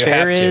where the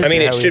chair is? I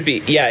mean, it should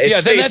be. Yeah,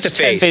 it's face to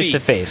face. Face to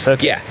face.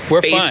 Okay. Yeah,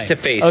 we're face to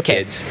face,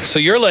 kids. So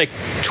you're like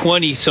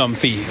 20 some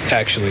feet,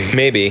 actually.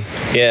 Maybe.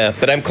 Yeah,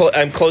 but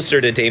I'm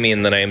closer to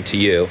Damien than I am to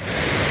you.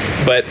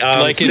 But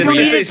like, since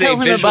this is a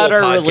visual about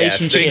our podcast,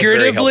 relationship,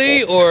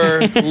 figuratively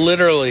or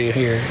literally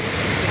here.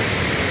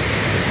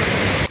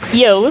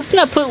 Yo, let's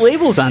not put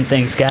labels on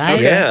things, guys.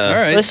 Oh, yeah. All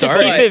right. Let's just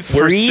keep it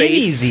free and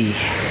easy.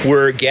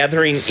 We're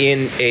gathering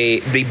in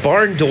the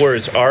barn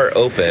doors are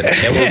open,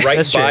 and we're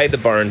right by the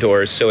barn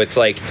doors, so it's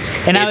like,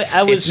 and I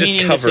was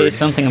meaning to say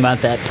something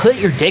about that. Put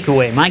your dick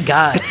away, my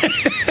God.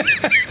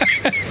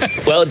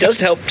 Well, it does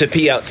help to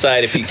pee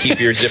outside if you keep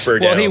your zipper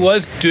down. Well, he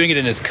was doing it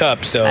in his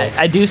cup, so...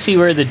 I do see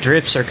where the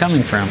drips are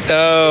coming from.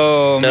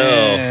 Oh,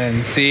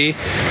 man. See?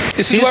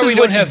 This is why we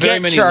don't have very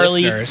many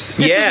listeners.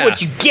 This is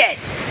what you get.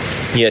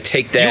 Yeah,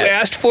 take that. You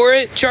asked for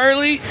it,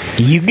 Charlie?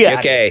 You got it.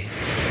 Okay.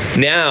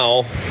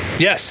 Now...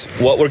 Yes.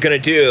 What we're going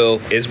to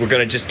do is we're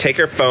going to just take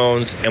our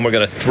phones and we're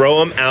going to throw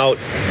them out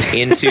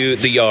into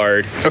the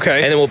yard.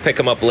 Okay. And then we'll pick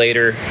them up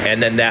later,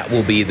 and then that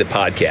will be the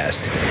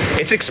podcast.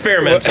 It's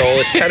experimental.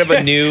 It's kind of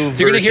a new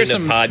You're version gonna hear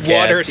some of podcast.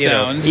 Water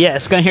sounds. Yeah,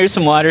 it's going to hear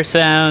some water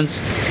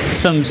sounds,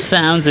 some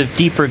sounds of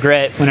deep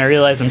regret when I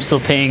realize I'm still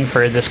paying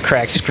for this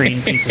cracked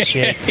screen piece of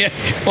shit.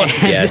 Well,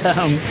 yes.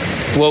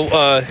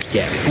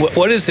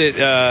 What is it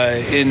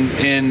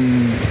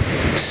in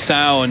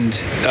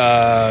sound?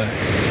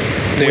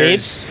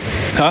 Waves?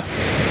 Huh?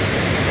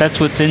 That's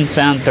what's in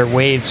sound. They're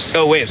waves.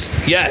 Oh, waves.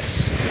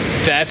 Yes.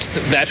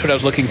 That's what I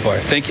was looking for.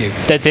 Thank you.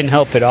 That didn't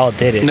help at all,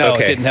 did it? No,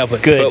 it didn't help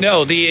it. Good.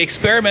 No, the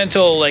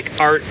experimental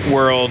art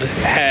world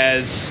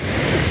has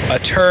a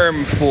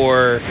term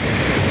for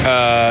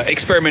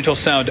experimental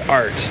sound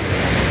art.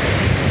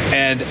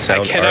 And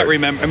I cannot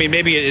remember. I mean,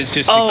 maybe it is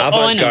just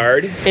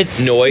avant-garde. It's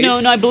noise. No,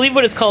 I believe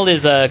what it's called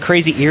is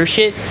crazy ear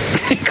shit.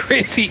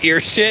 Crazy ear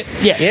shit.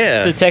 Yeah,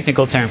 it's the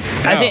technical term.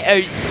 Oh. I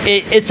think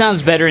it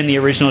sounds better in the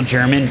original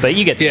German, but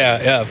you get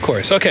that. Yeah, of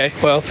course. Okay,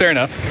 well, fair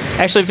enough.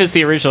 Actually, if it's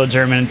the original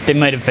German, they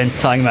might have been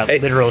talking about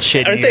literal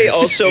shit. Aren't they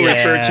also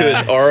referred to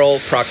as oral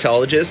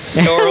proctologists?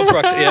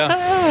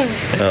 Yeah.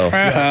 Oh,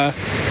 yes.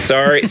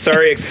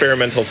 Sorry,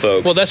 experimental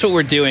folks. Well, that's what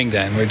we're doing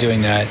then. We're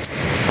doing that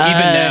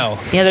even now.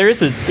 Yeah, there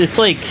is it's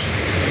like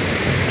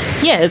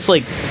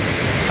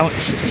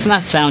it's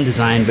not sound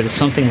design, but it's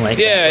something like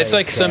it's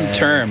like some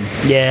term.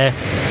 Yeah,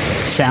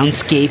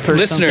 soundscape or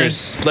listeners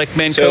something. like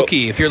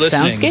Mankoki, if you're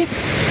listening. Soundscape.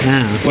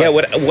 Yeah,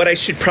 what I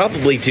should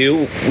probably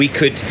do, we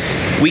could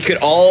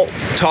all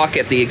talk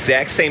at the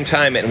exact same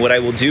time, and what I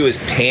will do is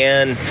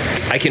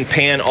I can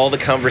pan all the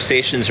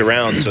conversations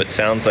around so it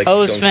sounds like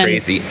it's going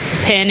crazy.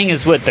 Panning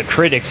is what the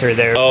critics are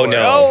there for. Oh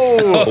no.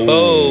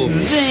 Oh,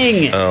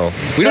 zing. Oh.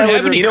 We don't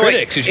have any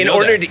critics. In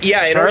order to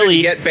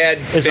get bad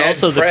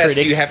press,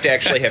 you have to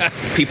actually have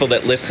people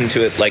that listen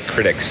to it like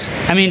critics.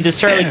 I mean, does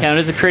Charlie count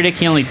as a critic?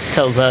 He only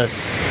tells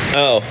us.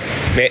 Oh,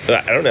 I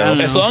don't know.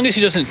 As long as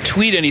he doesn't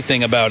tweet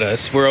anything about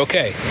us, we're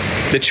okay.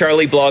 The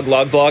Charlie blog.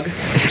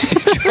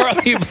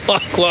 Charlie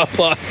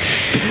blog.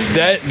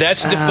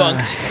 That's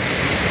defunct.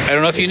 I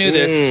don't know if you knew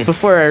this.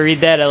 Before I read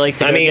that, I like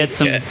to get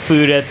some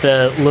food at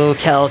the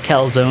Local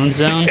Calzone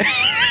Zone.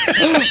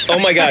 Oh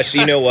my gosh,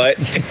 you know what?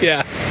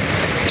 Yeah.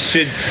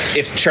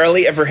 If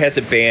Charlie ever has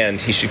a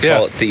band, he should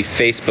call it the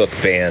Facebook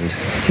Band.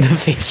 The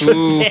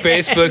Facebook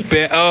band. Facebook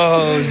band.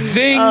 Oh,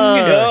 zing!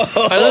 A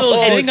little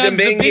zing on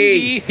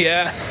Zabingi.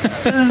 Yeah.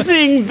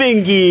 Zing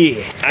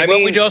bingy.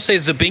 What would you all say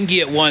Zabingi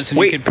at once, and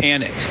you can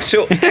pan it?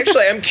 So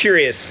actually, I'm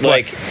curious.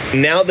 Like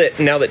now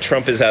that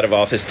Trump is out of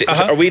office,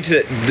 are we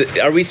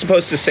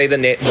supposed to say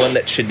the one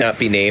that should not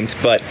be named?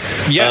 But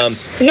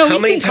yes. How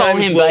many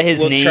times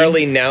will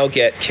Charlie now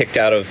get kicked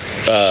out of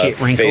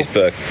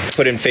Facebook?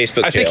 Put in Facebook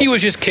jail? I think he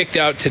was just kicked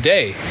out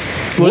today.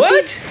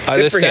 What?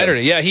 This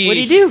Saturday. Yeah, what did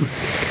he do?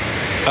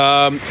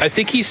 I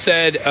think he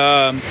said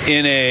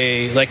in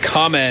a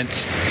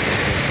comment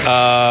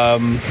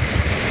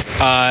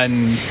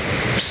on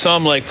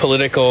some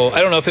political, I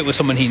don't know if it was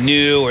someone he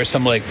knew or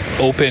some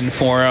open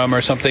forum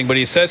or something, but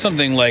he said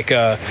something like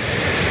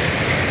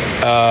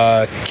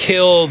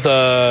kill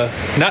the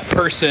not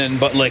person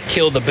but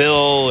kill the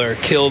bill or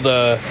kill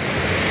the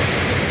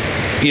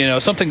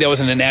something that was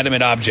an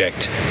inanimate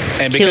object,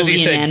 and because he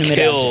said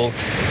kill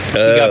he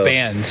got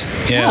banned.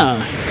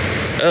 Yeah.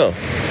 Oh.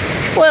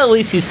 Well, at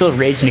least he's still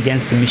raging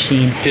against the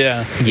machine.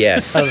 Yeah.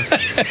 Yes. Of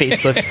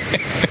Facebook.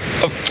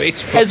 Of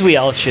Facebook. As we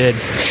all should.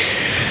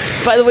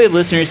 By the way,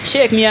 listeners,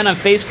 check me out on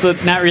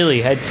Facebook. Not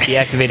really. I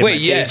deactivated my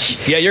page.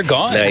 Yeah, you're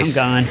gone. Nice.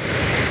 I'm gone.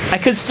 I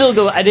could still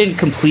go. I didn't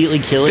completely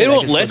kill it. They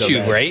don't let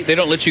you, right? They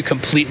don't let you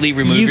completely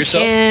remove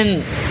yourself?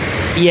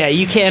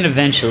 You can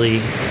eventually.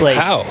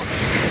 How?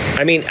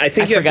 I mean, I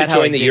think you have to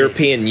join the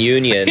European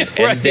Union,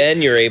 and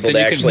then you're able to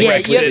actually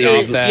exit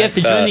off that. You have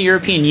to join the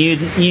European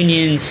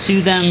Union,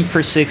 sue them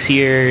for 6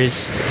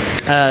 years,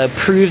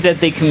 prove that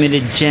they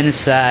committed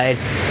genocide,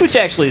 which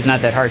actually is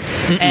not that hard.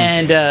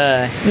 And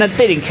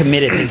they didn't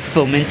commit it; they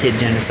fomented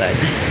genocide,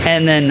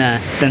 and then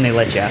they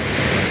let you out.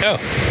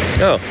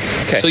 Oh,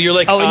 okay. So you're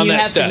on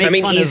that step. To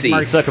make fun of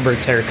Mark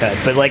Zuckerberg's haircut,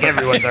 but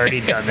everyone's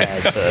already done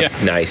that. So.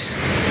 Nice.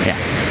 Yeah.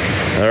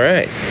 All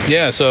right.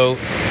 Yeah. So,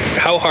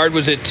 how hard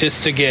was it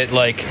just to get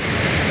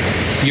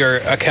your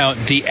account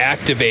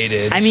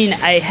deactivated? I mean,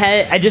 I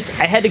had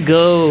to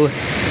go.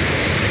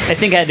 I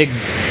think I had to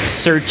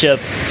search up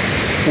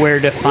where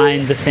to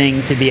find the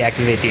thing to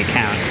deactivate the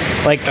account.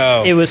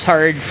 It was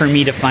hard for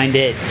me to find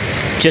it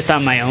just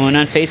on my own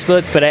on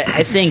Facebook, but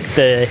I think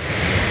the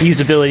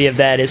usability of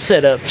that is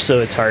set up so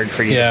it's hard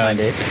for you to find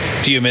it.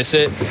 Do you miss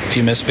it? Do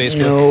you miss Facebook?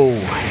 No.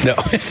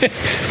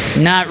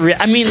 Not really.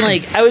 I mean,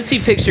 I would see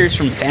pictures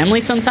from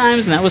family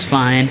sometimes, and that was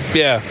fine.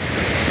 Yeah.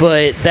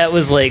 But that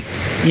was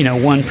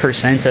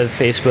 1% of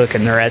Facebook,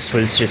 and the rest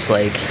was just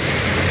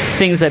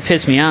things that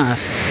piss me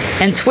off.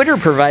 And Twitter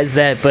provides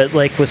that, but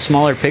with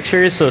smaller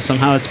pictures, so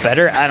somehow it's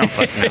better. I don't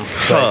fucking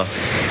know.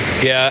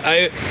 Yeah,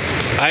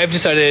 I have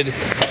decided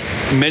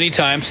many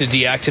times to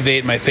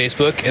deactivate my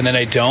Facebook, and then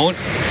I don't,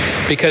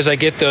 because I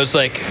get those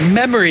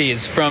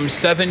memories from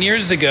 7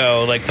 years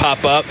ago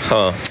pop up.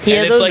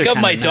 Yeah, and it's of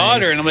my nice.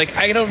 daughter, and I'm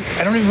I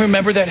don't even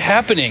remember that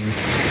happening.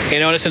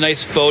 And it's a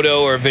nice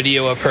photo or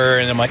video of her,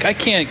 and I'm I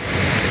can't.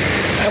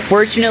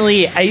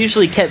 Fortunately, I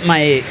usually kept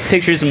my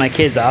pictures of my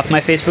kids off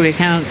my Facebook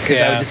account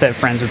because I would just have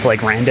friends with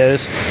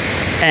randos,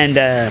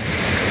 and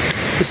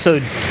so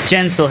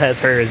Jen still has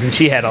hers, and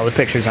she had all the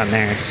pictures on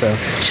there, so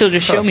she'll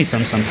just show me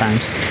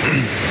sometimes.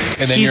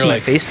 And then she's my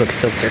Facebook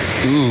filter.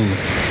 Ooh.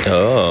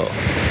 Oh,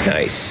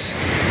 nice.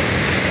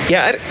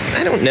 Yeah,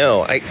 I don't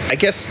know. I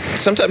guess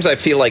sometimes I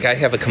feel like I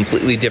have a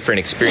completely different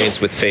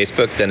experience with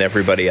Facebook than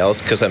everybody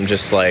else because I'm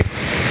just like,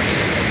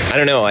 I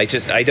don't know. I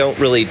don't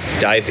really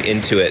dive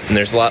into it, and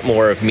there's a lot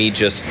more of me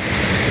just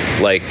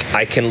like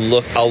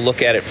I'll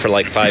look at it for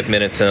like 5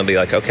 minutes and I'll be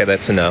like, okay,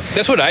 that's enough.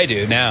 That's what I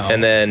do now.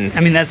 And then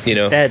I mean, that's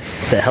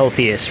the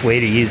healthiest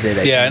way to use it.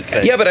 I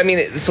think, but I mean,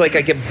 it's like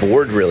I get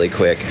bored really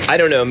quick. I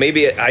don't know.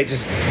 Maybe I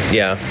just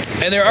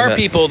And there are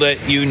people that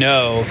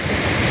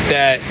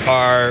that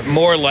are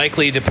more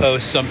likely to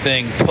post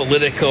something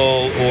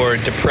political or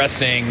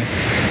depressing,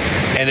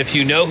 and if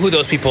you know who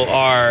those people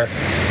are,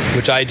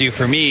 which I do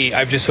for me,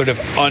 I've just sort of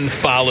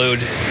unfollowed.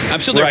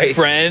 I'm still their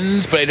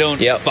friends, but I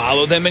don't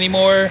follow them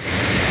anymore.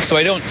 So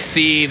I don't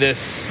see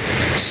this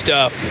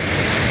stuff,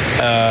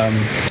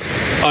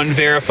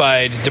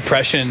 unverified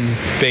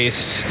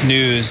depression-based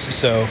news.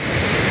 So,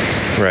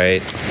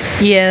 right.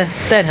 Yeah,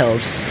 that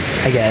helps,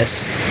 I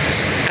guess.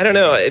 I don't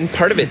know, and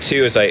part of it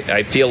too is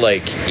I feel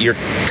like you're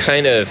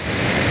kind of,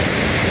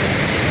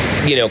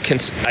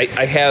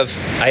 I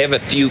have a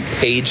few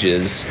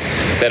pages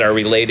that are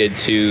related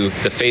to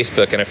the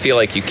Facebook, and I feel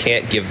like you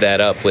can't give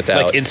that up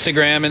without like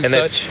Instagram and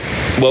such.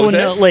 What was that?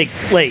 No, like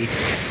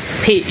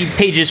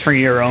pages for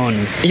your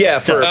own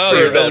stuff. For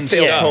your the own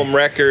Failed stuff. Home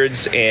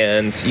Records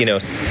and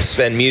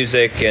Sven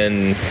Music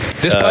and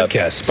this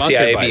podcast sponsored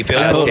CIAB by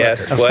Failed Home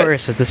podcast. Of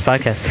course, it's this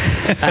podcast.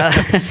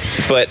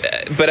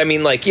 But I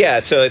mean, like,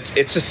 so it's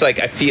just like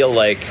I feel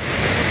like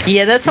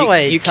that's how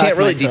you can't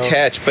really myself.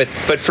 detach. But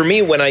for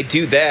me, when I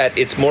do that,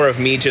 it's more of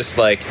me just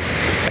like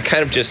I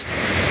kind of just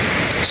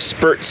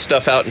spurt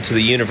stuff out into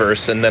the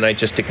universe and then I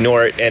just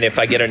ignore it. And if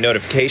I get a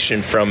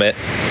notification from it,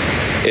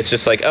 it's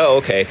just like, oh,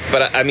 okay.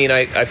 But I mean,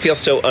 I feel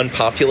so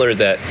unpopular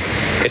that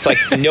it's like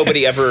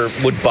nobody ever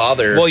would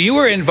bother. Well, you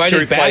were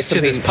invited back to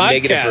this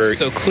podcast, or,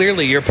 so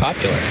clearly you're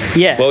popular.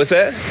 Yeah. What was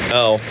that?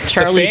 Oh.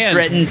 Charlie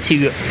threatened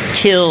to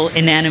kill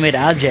inanimate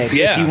objects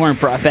if you weren't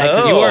brought back to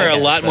the podcast. You are a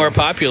lot more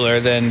popular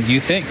than you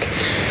think.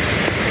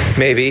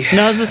 Maybe.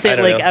 No, I was just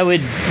saying, I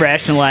would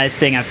rationalize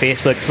thing on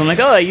Facebook. So I'm like,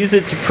 I use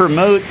it to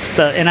promote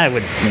stuff. And I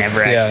would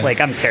never act like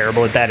I'm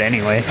terrible at that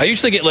anyway. I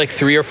usually get like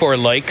 3 or 4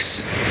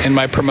 likes in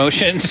my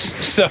promotions.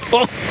 So,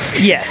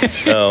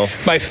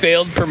 my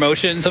failed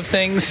promotions of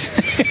things.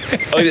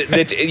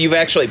 You've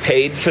actually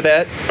paid for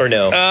that or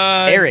no?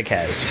 Eric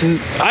has.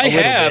 I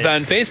have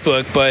on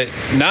Facebook, but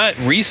not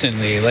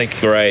recently.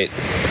 Like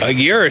a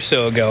year or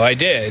so ago, I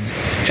did.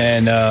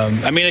 And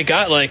I mean, it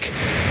got like.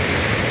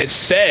 It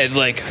said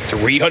like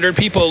 300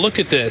 people looked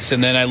at this,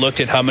 and then I looked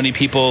at how many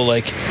people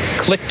like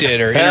clicked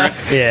it or like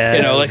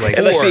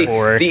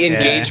 4. The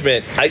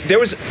engagement. There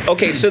was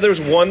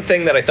one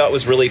thing that I thought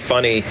was really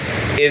funny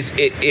is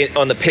it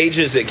on the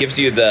pages it gives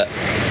you the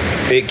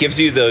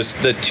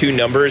the 2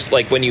 numbers,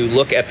 like when you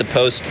look at the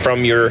post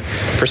from your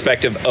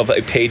perspective of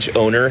a page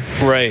owner,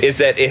 right? Is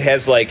that it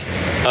has like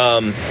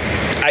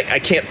I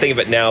can't think of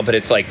it now, but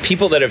it's like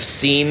people that have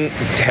seen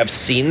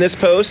this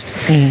post,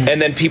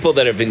 and then people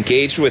that have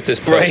engaged with this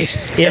post. Right.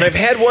 Yeah. And I've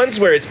had ones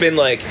where it's been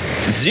like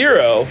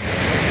 0,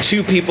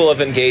 2 people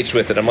have engaged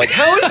with it. I'm like,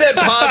 how is that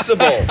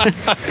possible?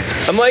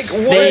 I'm like,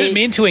 what does it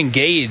mean to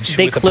engage?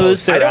 They with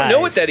closed their eyes. I don't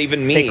know what that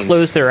even means. They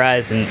closed their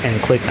eyes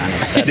and clicked on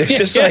it. They're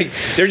just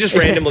they're just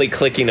randomly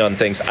clicking on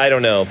things. I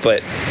don't know,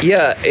 but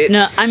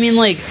no, I mean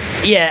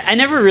I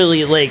never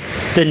really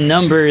the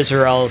numbers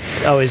are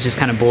always just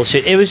kind of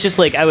bullshit. It was just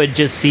like I would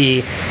just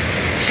see,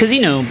 because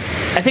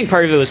I think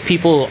part of it was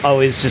people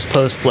always just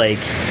post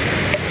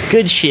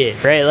good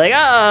shit, right? Like,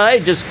 I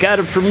just got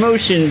a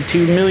promotion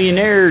to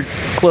Millionaire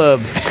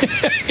Club,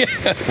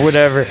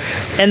 whatever.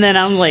 And then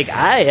I'm like,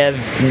 I have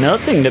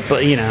nothing to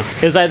put, it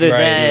was either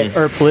that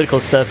or political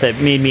stuff that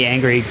made me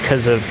angry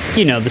because of,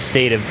 the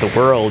state of the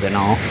world and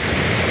all.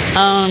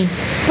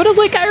 But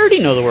I already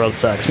know the world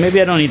sucks. Maybe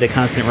I don't need the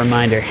constant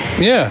reminder.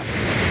 Yeah.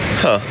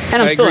 Huh.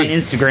 And I'm still on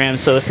Instagram,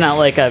 so it's not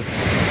like I've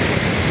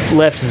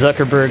left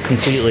Zuckerberg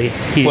completely.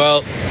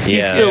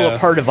 He's still a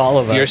part of all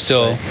of us. You're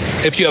still,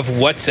 if you have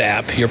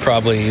WhatsApp, you're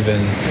probably even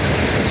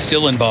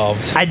still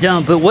involved. I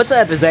don't, but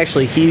WhatsApp is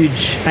actually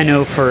huge. I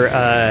know for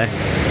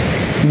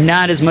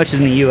not as much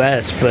as in the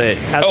U.S., but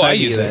outside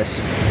the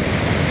U.S.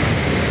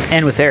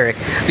 And with Eric,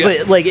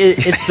 but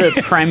it's the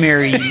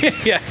primary.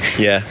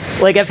 Yeah.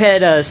 I've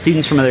had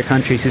students from other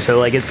countries who say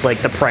it's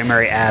the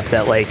primary app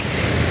that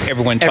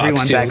everyone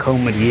talks to. Back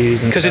home would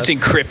use because it's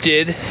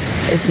encrypted.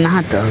 It's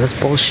not though. That's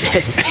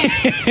bullshit.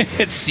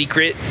 It's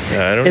secret.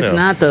 I don't know. It's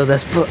not though.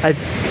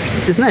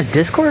 Isn't that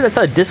Discord? I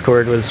thought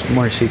Discord was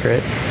more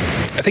secret.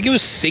 I think it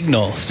was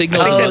Signal.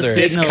 Signal. I think that's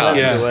Signal, Discogs.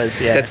 that's what it was,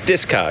 yeah. That's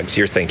Discogs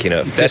you're thinking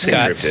of. That's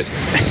Discogs.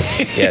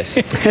 encrypted. Yes.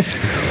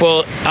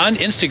 Well, on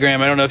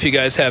Instagram, I don't know if you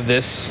guys have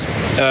this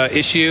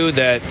issue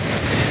that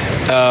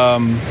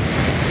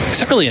it's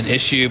not really an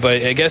issue,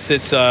 but I guess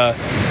it's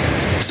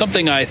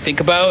something I think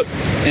about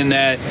in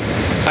that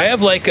I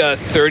have a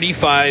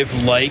 35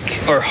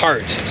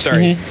 heart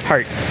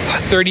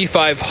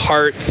 35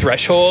 heart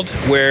threshold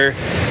where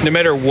no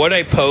matter what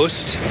I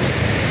post,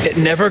 it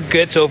never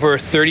gets over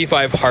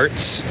 35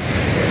 hearts.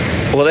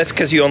 Well, that's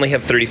because you only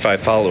have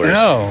 35 followers.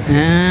 No.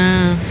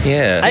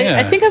 Yeah.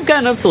 I think I've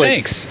gotten up to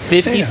like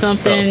 50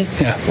 something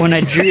when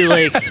I drew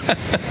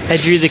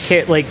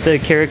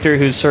the character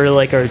who's sort of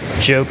like a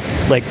joke,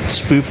 like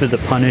spoof of the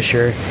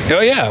Punisher.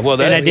 Oh yeah,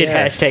 well and I did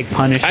hashtag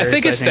Punisher. I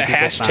think it's the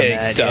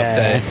hashtag stuff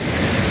that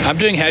I'm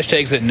doing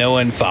hashtags that no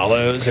one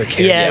follows or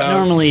cares about. Yeah,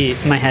 normally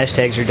my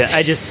hashtags are done.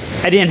 I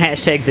didn't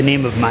hashtag the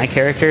name of my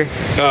character,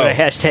 but I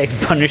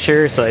hashtagged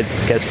Punisher, so I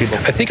guess people.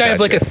 I think I have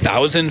like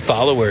 1,000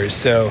 followers,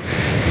 so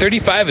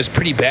 35 is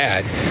pretty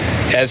bad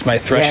as my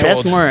threshold. Yeah,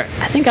 that's more.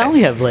 I think I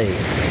only have like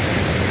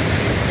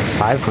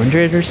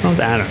 500 or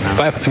something. I don't know.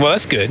 Well,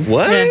 that's good.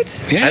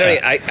 What? Yeah.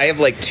 I have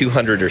like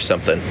 200 or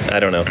something. I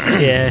don't know.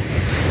 Yeah.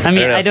 I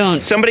mean, I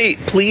don't. Somebody,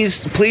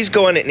 please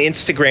go on an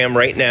Instagram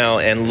right now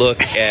and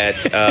look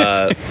at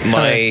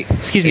my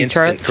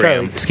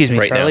Instagram. Excuse me,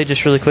 right Charlie. Now.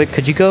 Just really quick,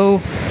 could you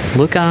go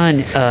look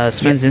on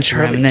Sven's Instagram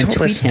Charlie, and then don't tweet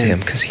listen him? to him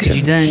because he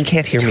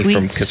can't hear me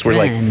because we're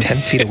like 10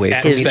 feet away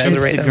from each other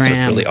right now. So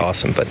it's really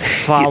awesome, but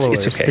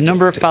followers, it's okay. The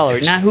number of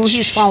followers, not who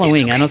he's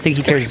following. Okay. I don't think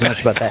he cares as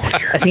much about that.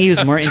 I think he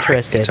was more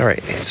interested. It's all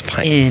right. It's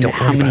fine. In don't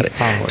how worry many about it.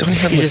 followers. Don't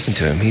even listen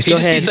to him. He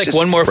just needs like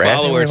one more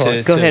follower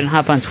to. Go ahead and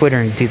hop on Twitter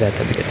and do that.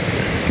 That'd be good.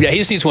 Yeah, he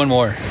just needs one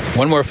more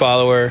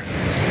follower.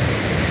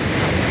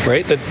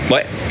 Right?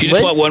 What? You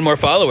just want one more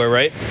follower,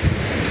 right?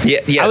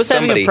 Yeah, I was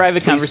having a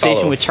private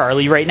conversation with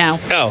Charlie right now.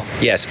 Oh.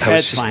 Yes, I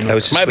was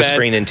just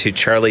whispering into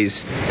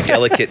Charlie's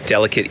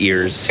delicate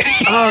ears.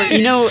 Oh,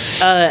 you know...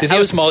 Does he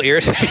have small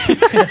ears?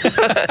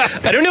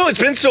 I don't know. It's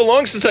been so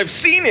long since I've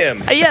seen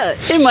him. Yeah,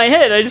 in my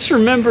head, I just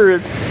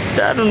remember...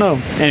 I don't know.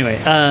 Anyway,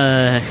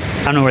 I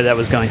don't know where that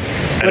was going.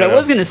 But I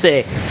was going to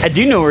say, I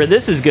do know where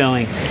this is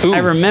going. Ooh. I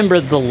remember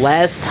the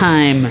last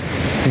time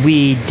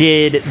we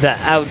did the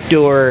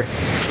outdoor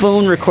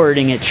phone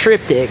recording at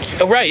Triptych.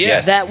 Oh, right,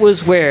 yes. That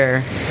was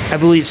where, I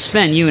believe,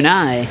 Sven, you and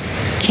I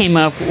came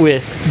up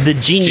with the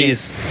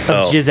genius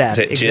of JizzApp.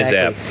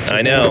 JizzApp.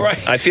 I know.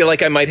 Right. I feel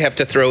like I might have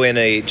to throw in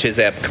a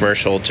JizzApp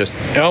commercial just...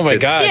 Oh, my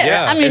God,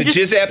 yeah. I mean,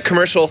 JizzApp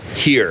commercial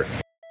here.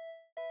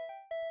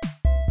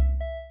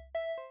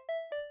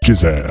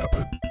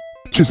 JizzApp.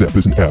 JizzApp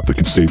is an app that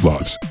can save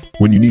lives.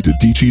 When you need to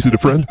de-cheese at a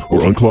friend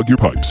or unclog your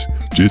pipes,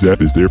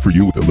 JizzApp is there for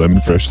you with a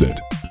lemon fresh scent.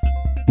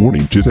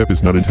 Warning, JizzApp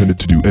is not intended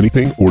to do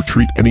anything or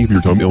treat any of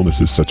your dumb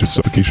illnesses such as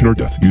suffocation or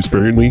death. Use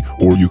sparingly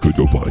or you could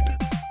go blind.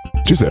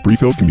 JizzApp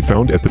refills can be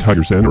found at the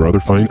Tiger's Den or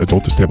other fine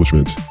adult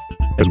establishments,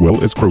 as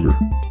well as Kroger.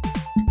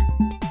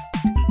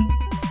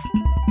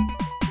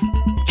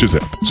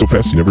 JizzApp, so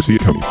fast you never see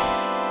it coming.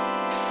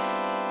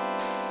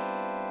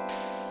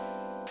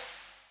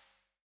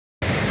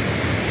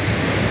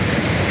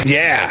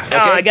 Yeah. Okay,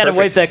 I got to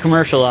wipe that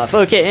commercial off.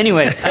 Okay,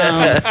 anyway.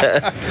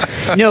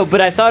 No,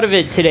 but I thought of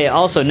it today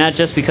also, not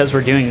just because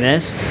we're doing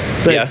this,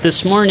 but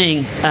this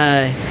morning,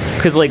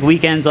 because like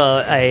weekends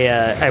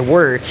I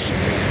work,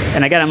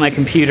 and I got on my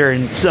computer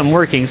and I'm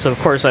working, so of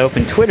course I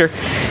opened Twitter,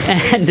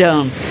 and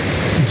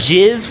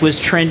Jizz was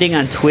trending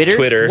on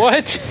Twitter.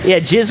 What? Yeah,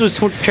 Jizz was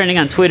trending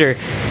on Twitter,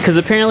 because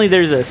apparently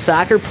there's a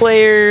soccer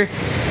player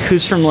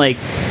who's from like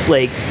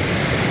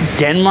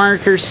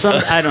Denmark or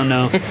something. I don't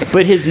know.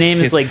 But his name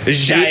is like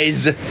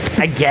Jizz.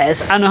 I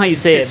guess. I don't know how you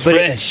say it's it. But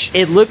French.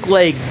 It looked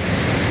like,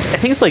 I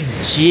think it's like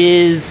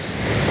Jizz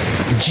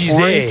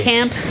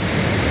Hornkamp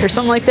or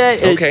something like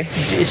that. Okay.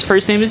 His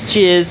first name is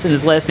Jizz and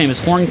his last name is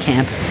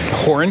Hornkamp.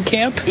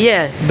 Hornkamp?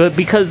 Yeah, but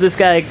because this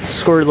guy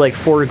scored like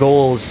 4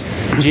 goals,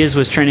 Jizz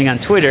was trending on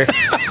Twitter.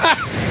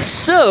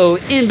 So,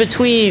 in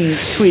between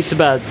tweets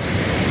about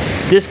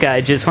this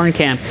guy, Jizz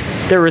Hornkamp,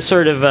 there were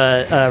sort of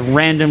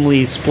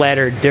randomly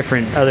splattered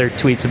different other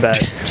tweets about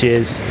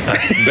Jizz.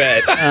 I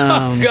bet.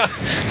 Oh, God.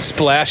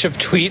 Splash of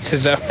tweets?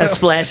 Is that a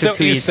splash of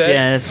tweets,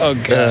 yes. Oh,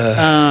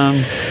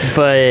 God.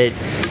 But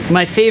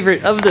my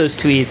favorite of those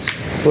tweets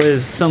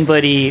was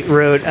somebody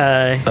wrote,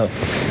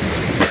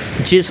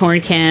 Jizz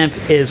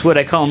Hornkamp is what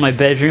I call my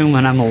bedroom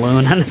when I'm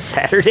alone on a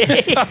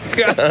Saturday. Oh,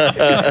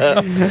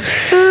 God.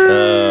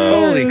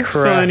 Holy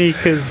crap. Funny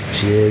because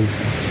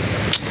Jizz.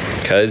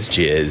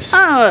 Jizz.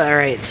 Oh, all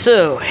right.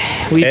 So,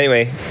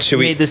 should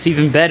we made this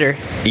even better?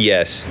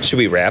 Yes. Should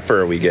we rap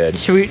or are we good?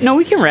 Should we? No,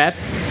 we can rap.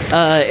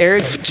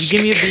 Eric, you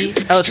give me a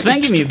beat. Oh,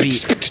 Sven, give me a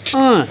beat.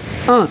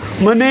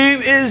 My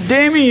name is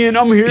Damien.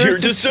 I'm here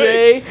to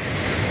say,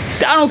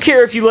 I don't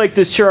care if you like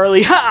this,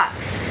 Charlie. Ha!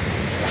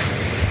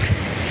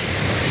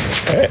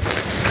 All right.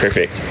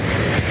 Perfect.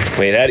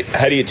 Wait,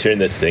 how do you turn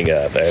this thing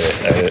up?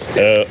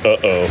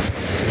 Uh-oh.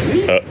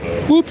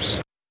 Whoops.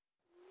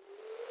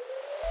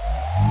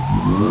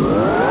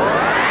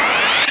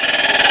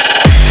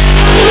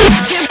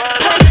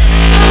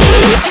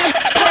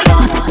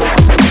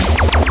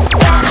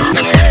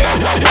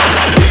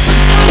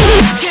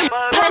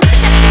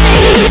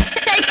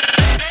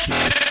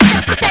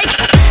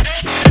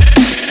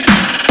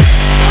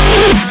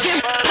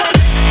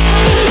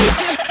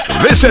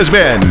 This has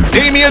been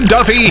Damien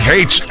Duffy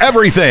Hates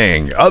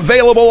Everything,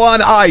 available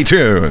on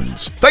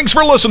iTunes. Thanks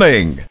for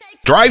listening.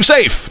 Drive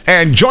safe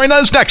and join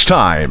us next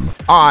time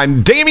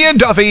on Damien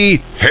Duffy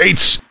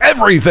Hates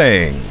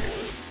Everything.